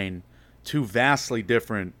combine two vastly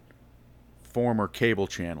different former cable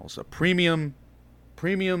channels? A premium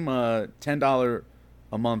 $10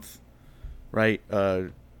 a month, right,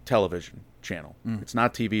 television channel. It's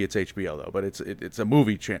not TV, it's HBO though, but it's a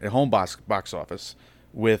movie channel, a home box office,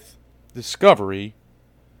 with Discovery,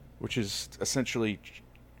 which is essentially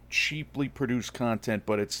cheaply produced content,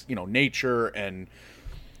 but it's nature and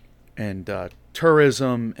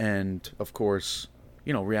tourism, and of course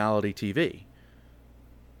reality TV.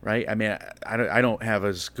 Right? I mean, I don't have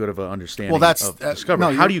as good of an understanding of Discovery.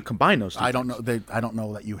 No, how do you combine those two? I don't know. I don't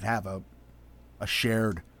know that you would have a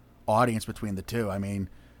shared audience between the two. I mean,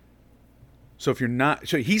 so if you're not,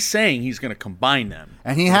 so he's saying he's going to combine them,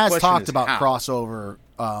 and he has talked about crossover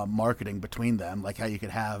marketing between them, like how you could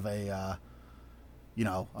have a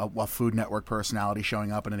Food Network personality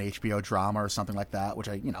showing up in an HBO drama or something like that, which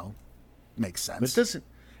makes sense. But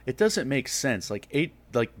it doesn't make sense. Like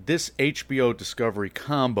this HBO Discovery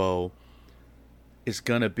combo is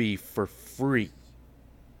gonna be for free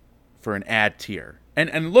for an ad tier.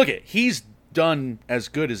 And look he's done as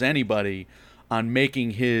good as anybody on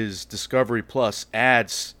making his Discovery Plus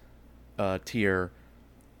ads tier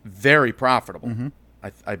very profitable.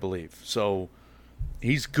 I believe. So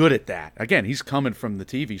he's good at that. Again, he's coming from the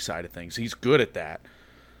TV side of things. He's good at that.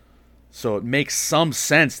 So it makes some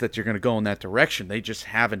sense that you're going to go in that direction. They just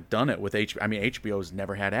haven't done it with HBO. I mean, HBO has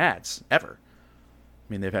never had ads, ever.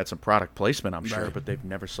 I mean, they've had some product placement, I'm sure, but they've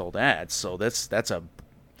never sold ads. So that's a...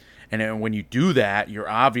 And then when you do that, you're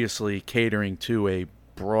obviously catering to a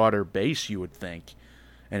broader base, you would think.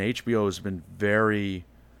 And HBO has been very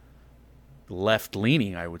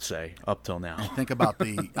left-leaning, I would say, up till now. Think about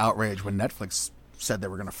the outrage when Netflix said they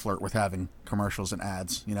were going to flirt with having commercials and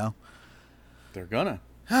ads, They're gonna.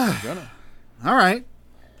 All right.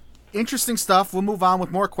 Interesting stuff. We'll move on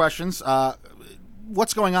with more questions.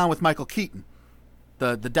 What's going on with Michael Keaton?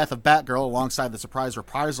 The death of Batgirl alongside the surprise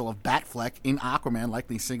reprisal of Batfleck in Aquaman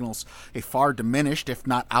likely signals a far diminished, if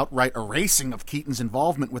not outright erasing of Keaton's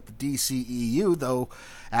involvement with the DCEU, though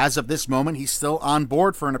as of this moment he's still on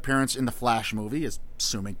board for an appearance in the Flash movie,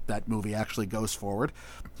 assuming that movie actually goes forward.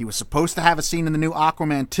 He was supposed to have a scene in the new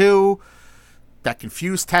Aquaman 2 that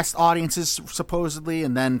confused test audiences, supposedly,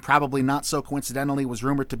 and then probably not so coincidentally was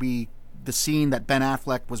rumored to be the scene that Ben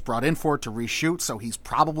Affleck was brought in for to reshoot, so he's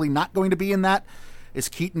probably not going to be in that. Is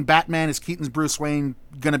Keaton Batman? Is Keaton's Bruce Wayne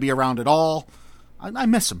going to be around at all? I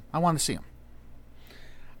miss him. I want to see him.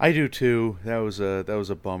 I do too. That was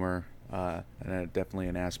a bummer, and definitely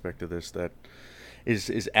an aspect of this that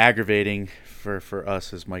is aggravating for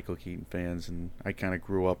us as Michael Keaton fans, and I kind of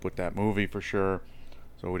grew up with that movie for sure.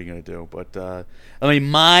 So what are you going to do? But I mean,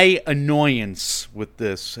 my annoyance with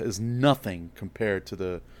this is nothing compared to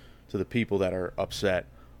the people that are upset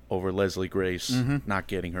over Leslie Grace not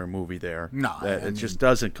getting her movie there. No, it just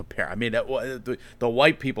doesn't compare. I mean, the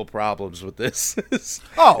white people problems with this is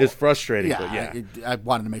frustrating. Yeah, but I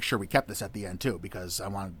wanted to make sure we kept this at the end too, because I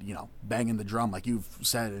wanted, banging the drum like you've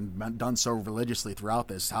said and done so religiously throughout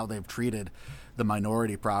this, how they've treated the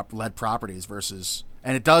minority led properties versus,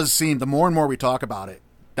 and it does seem the more and more we talk about it,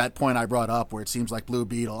 that point I brought up where it seems like Blue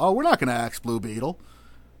Beetle. Oh, we're not going to axe Blue Beetle.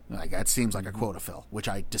 Like, that seems like a quota fill, which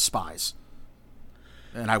I despise.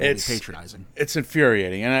 And I will be patronizing. It's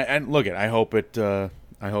infuriating, and look I hope it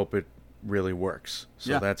really works.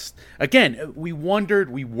 So that's, again, we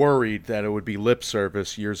worried that it would be lip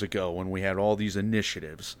service years ago when we had all these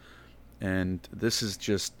initiatives, and this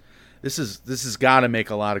has got to make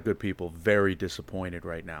a lot of good people very disappointed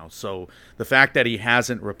right now. So the fact that he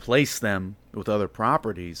hasn't replaced them with other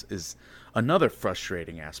properties is another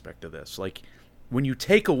frustrating aspect of this. Like, when you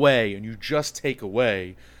take away, and you just take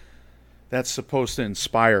away, that's supposed to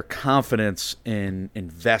inspire confidence in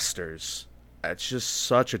investors. That's just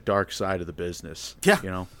such a dark side of the business.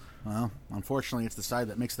 Yeah. Well, unfortunately, it's the side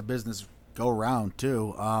that makes the business go around,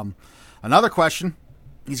 too. Another question.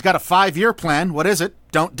 He's got a 5-year plan. What is it?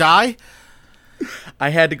 Don't die? I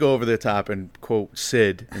had to go over the top and quote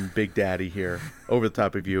Sid and Big Daddy here, over the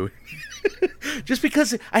top of you. Just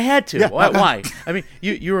because I had to. Yeah. Why? I mean,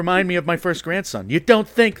 you remind me of my first grandson. You don't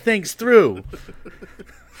think things through.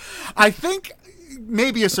 I think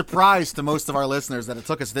maybe a surprise to most of our listeners that it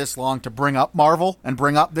took us this long to bring up Marvel and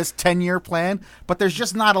bring up this 10-year plan, but there's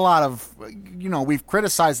just not a lot of, we've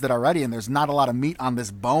criticized it already, and there's not a lot of meat on this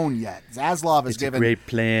bone yet. Zaslav has given... It's a great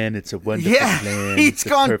plan. It's a wonderful plan. He's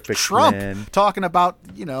gone perfect Trump plan. Talking about,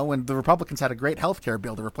 when the Republicans had a great health care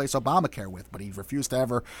bill to replace Obamacare with, but he refused to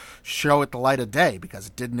ever show it the light of day because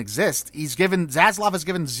it didn't exist. Zaslav has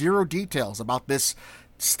given zero details about this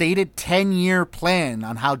stated 10-year plan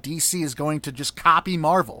on how DC is going to just copy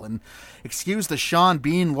Marvel. And excuse the Sean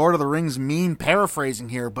Bean Lord of the Rings meme paraphrasing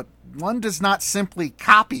here, but one does not simply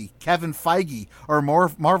copy Kevin Feige or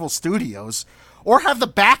Marvel Studios or have the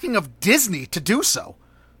backing of Disney to do so.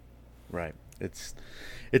 Right.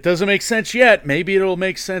 It doesn't make sense yet. Maybe it'll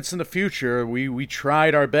make sense in the future. We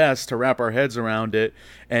tried our best to wrap our heads around it,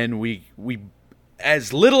 and we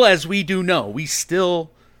as little as we do know, we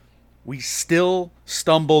still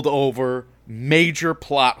stumbled over major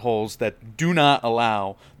plot holes that do not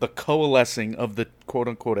allow the coalescing of the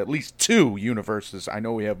quote-unquote at least 2 universes, I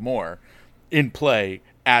know we have more, in play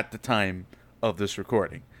at the time of this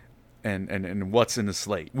recording. And what's in the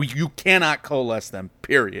slate. You cannot coalesce them,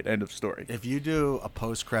 period. End of story. If you do a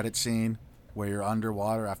post-credit scene where you're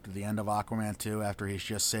underwater after the end of Aquaman 2, after he's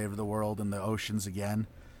just saved the world in the oceans again,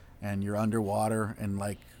 and you're underwater and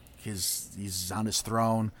like he's on his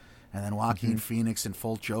throne, and then Joaquin Phoenix in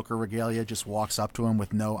full Joker regalia just walks up to him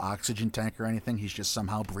with no oxygen tank or anything. He's just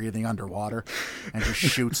somehow breathing underwater and just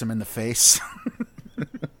shoots him in the face.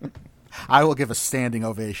 I will give a standing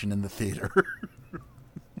ovation in the theater.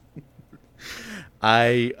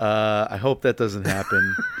 I hope that doesn't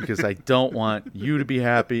happen because I don't want you to be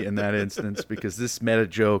happy in that instance, because this meta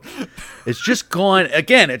joke is just gone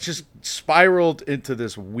again. It just spiraled into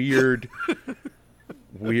this weird,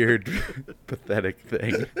 pathetic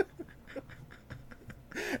thing.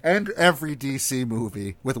 And every DC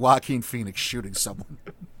movie with Joaquin Phoenix shooting someone.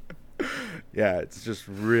 Yeah, it's just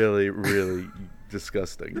really, really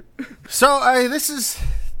disgusting. So this is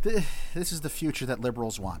the future that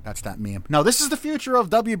liberals want. That's that meme. No, this is the future of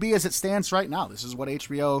WB as it stands right now. This is what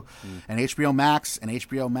HBO and HBO Max and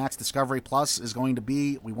HBO Max Discovery Plus is going to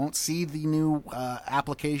be. We won't see the new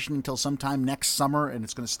application until sometime next summer, and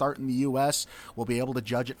it's going to start in the U.S. We'll be able to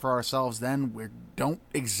judge it for ourselves then. We don't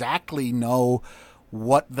exactly know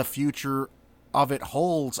what the future of it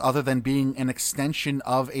holds other than being an extension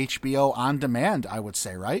of HBO On Demand, I would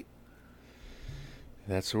say, right?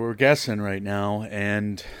 That's what we're guessing right now,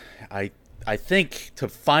 and I think to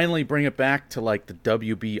finally bring it back to like the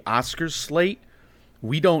WB Oscars slate,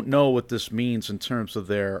 we don't know what this means in terms of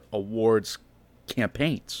their awards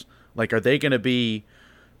campaigns. Like, are they going to be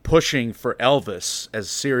pushing for Elvis as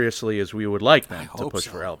seriously as we would like them to push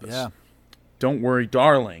for Elvis? Yeah. Don't Worry,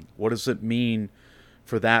 Darling. What does it mean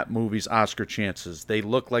for that movie's Oscar chances? They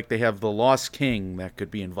look like they have The Lost King that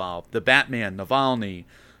could be involved. The Batman, Navalny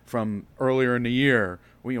from earlier in the year.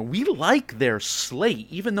 We like their slate,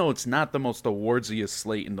 even though it's not the most awardsiest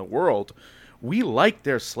slate in the world. We like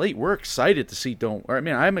their slate. We're excited to see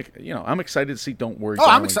I'm excited to see Don't Worry,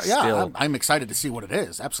 Darling. I'm excited to see what it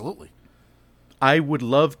is. Absolutely. I would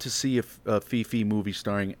love to see a Fifi movie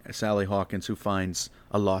starring Sally Hawkins who finds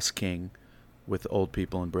a lost king with old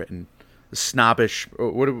people in Britain. A snobbish,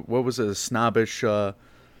 what was it? A snobbish, bunch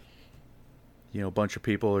of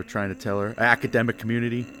people are trying to tell her. Academic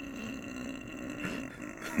community.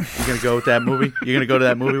 You gonna go with that movie? You gonna go to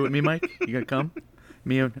that movie with me, Mike? You gonna come?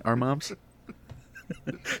 Me and our moms?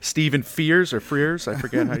 Stephen Frears, I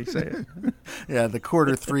forget how you say it. Yeah, the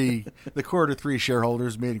quarter three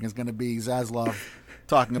shareholders meeting is going to be Zaslav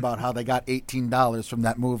talking about how they got $18 from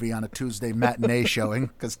that movie on a Tuesday matinee showing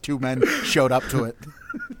because 2 men showed up to it.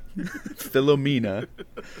 Philomena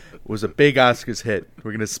was a big Oscars hit.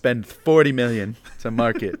 We're going to spend $40 million to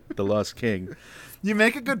market The Lost King. You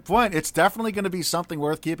make a good point. It's definitely going to be something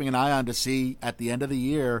worth keeping an eye on to see at the end of the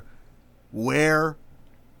year where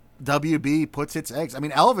WB puts its eggs. I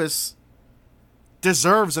mean, Elvis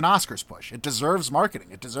deserves an Oscars push. It deserves marketing.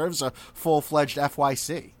 It deserves a full-fledged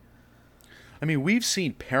FYC. I mean, we've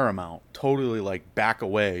seen Paramount totally back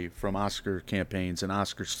away from Oscar campaigns and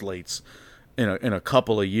Oscar slates in a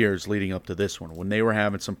couple of years leading up to this one when they were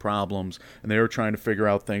having some problems and they were trying to figure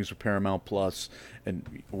out things with Paramount Plus,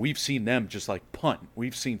 and we've seen them just punt.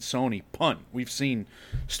 We've seen Sony punt. We've seen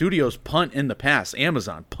studios punt in the past.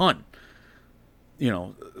 Amazon punt.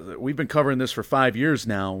 We've been covering this for 5 years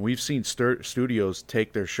now. We've seen studios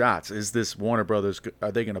take their shots. Is this Warner Brothers?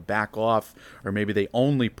 Are they going to back off, or maybe they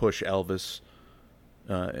only push Elvis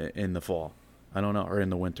in the fall? I don't know, or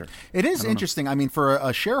in the winter. It is interesting. I mean, for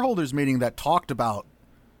a shareholders meeting that talked about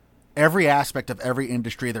every aspect of every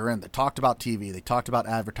industry they're in, they talked about TV, they talked about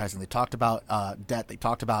advertising, they talked about debt, they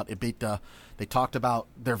talked about EBITDA, they talked about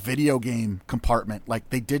their video game compartment.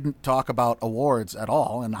 They didn't talk about awards at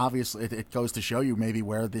all, and obviously it goes to show you maybe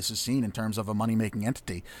where this is seen in terms of a money-making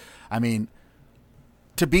entity. I mean,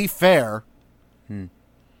 to be fair,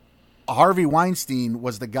 Harvey Weinstein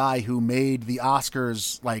was the guy who made the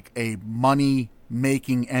Oscars a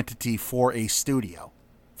money-making entity for a studio,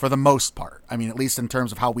 for the most part. I mean, at least in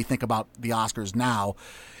terms of how we think about the Oscars now.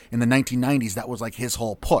 In the 1990s, that was his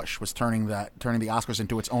whole push, was turning the Oscars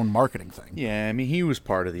into its own marketing thing. Yeah, I mean, he was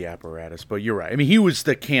part of the apparatus, but you're right. I mean, he was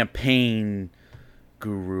the campaign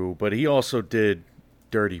guru, but he also did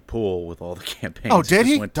Dirty Pool with all the campaigns. Oh, did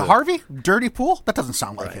he? To Harvey? Dirty Pool? That doesn't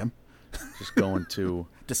sound like him. Just going to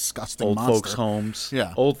disgusting old monster. folks' homes.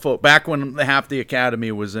 Yeah. Back when half the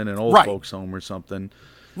Academy was in an old folks' home or something.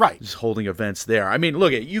 Right. Just holding events there. I mean,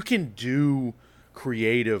 look, you can do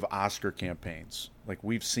creative Oscar campaigns.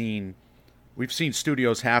 We've seen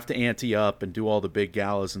studios have to ante up and do all the big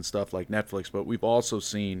galas and stuff like Netflix, but we've also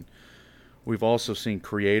seen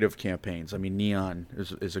creative campaigns. I mean, Neon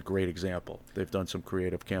is a great example. They've done some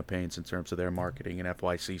creative campaigns in terms of their marketing and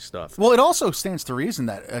FYC stuff. Well, it also stands to reason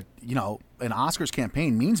that an Oscars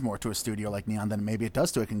campaign means more to a studio like Neon than maybe it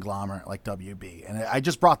does to a conglomerate like WB. And I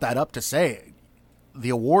just brought that up to say the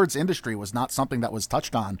awards industry was not something that was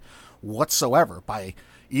touched on whatsoever by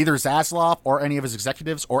either Zaslav or any of his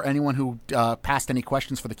executives or anyone who passed any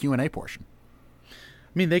questions for the Q&A portion.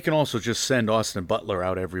 I mean, they can also just send Austin Butler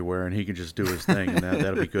out everywhere, and he can just do his thing, and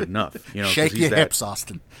that'll be good enough. Shake your hips,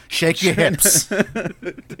 Austin. Shake your hips. I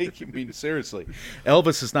mean, seriously,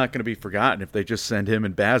 Elvis is not going to be forgotten if they just send him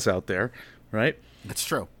and Baz out there, right? That's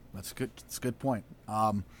true. That's good. That's a good point.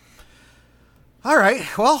 All right.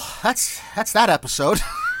 Well, that's that episode.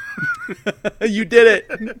 You did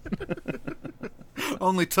it.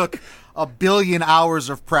 Only took 1 billion hours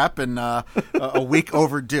of prep and a week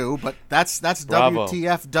overdue, but that's Bravo.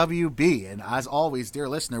 WTF WB. And as always, dear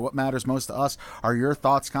listener, what matters most to us are your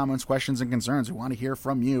thoughts, comments, questions, and concerns. We want to hear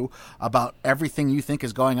from you about everything you think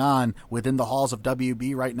is going on within the halls of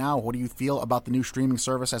WB right now. What do you feel about the new streaming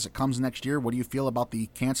service as it comes next year? What do you feel about the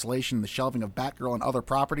cancellation and the shelving of Batgirl and other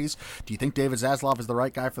properties? Do you think David Zaslav is the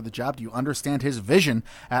right guy for the job? Do you understand his vision,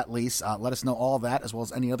 at least? Let us know all of that, as well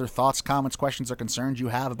as any other thoughts, comments, questions, or concerns you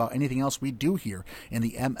have about anything else we do here in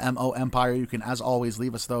the MMO Empire. You can, as always,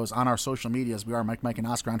 leave us those on our social medias. We are Mike, and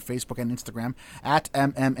Oscar on Facebook and Instagram, at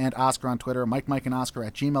MM and Oscar on Twitter, Mike, and Oscar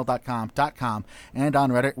at gmail.com, and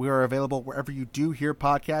on Reddit. We are available wherever you do hear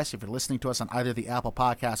podcasts. If you're listening to us on either the Apple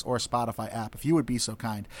Podcasts or Spotify app, if you would be so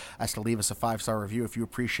kind as to leave us a 5-star review, if you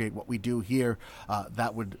appreciate what we do here,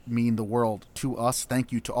 that would mean the world to us.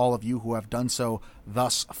 Thank you to all of you who have done so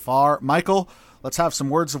thus far. Michael, let's have some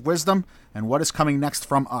words of wisdom, and what is coming next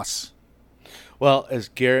from us? Well, as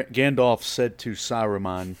Gandalf said to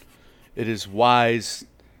Saruman, it is wise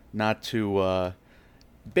not to.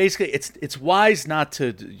 Basically, it's wise not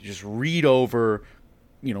to just read over,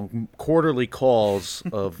 quarterly calls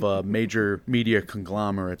of major media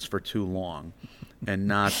conglomerates for too long, and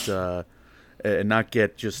not and not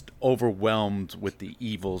get just overwhelmed with the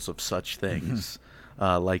evils of such things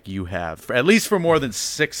like you have, at least for more than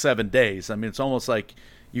 6-7 days. I mean, it's almost like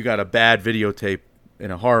you got a bad videotape in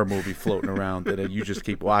a horror movie floating around that you just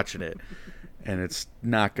keep watching it, and it's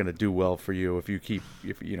not going to do well for you if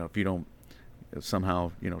you don't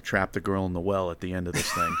somehow trap the girl in the well at the end of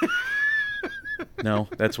this thing. No,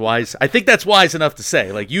 that's wise. I think that's wise enough to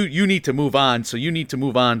say. Like, you need to move on, so you need to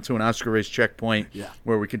move on to an Oscar race checkpoint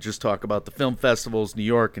where we can just talk about the film festivals, New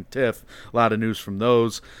York and TIFF. A lot of news from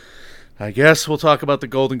those. I guess we'll talk about the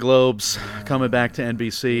Golden Globes coming back to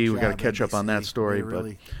NBC. We got to catch up on that story.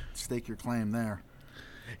 Really stake your claim there.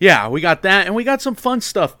 Yeah, we got that, and we got some fun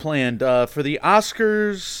stuff planned for the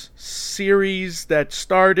Oscars series that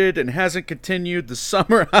started and hasn't continued, the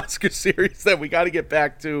summer Oscar series that we got to get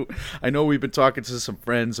back to. I know we've been talking to some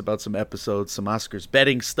friends about some episodes, some Oscars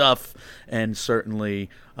betting stuff, and certainly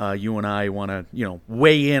you and I want to,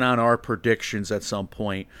 weigh in on our predictions at some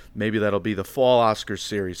point. Maybe that'll be the fall Oscar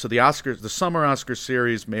series. So the summer Oscar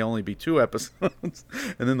series may only be 2 episodes,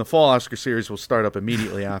 and then the fall Oscar series will start up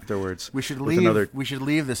immediately afterwards. We should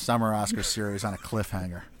leave this summer Oscar series on a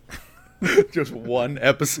cliffhanger. Just 1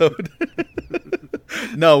 episode.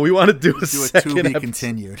 No, we want to do a second to be episode.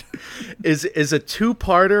 Continued. Is a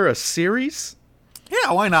 2-parter a series?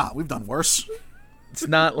 Yeah, why not? We've done worse. It's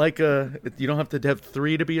not like you don't have to have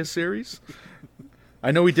 3 to be a series.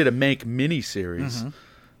 I know we did a Mank mini-series.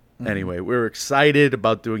 Anyway, we're excited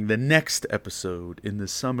about doing the next episode in the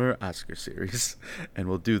summer Oscar series, and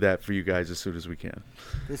we'll do that for you guys as soon as we can.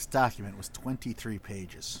 This document was 23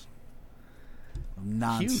 pages of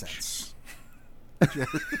nonsense.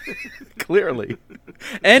 Clearly.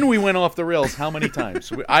 And we went off the rails how many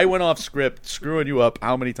times? I went off script, screwing you up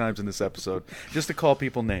how many times in this episode, just to call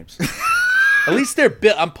people names. At least they're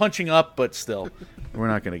I'm punching up, but still, we're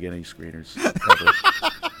not going to get any screeners.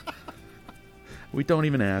 We don't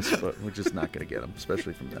even ask, but we're just not going to get them,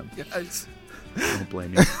 especially from them. Yes. I don't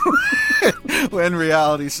blame you. When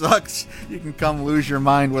reality sucks, you can come lose your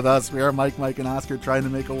mind with us. We are Mike, and Oscar, trying to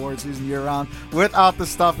make award season year-round without the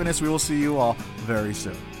stuffiness. We will see you all very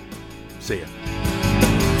soon. See ya.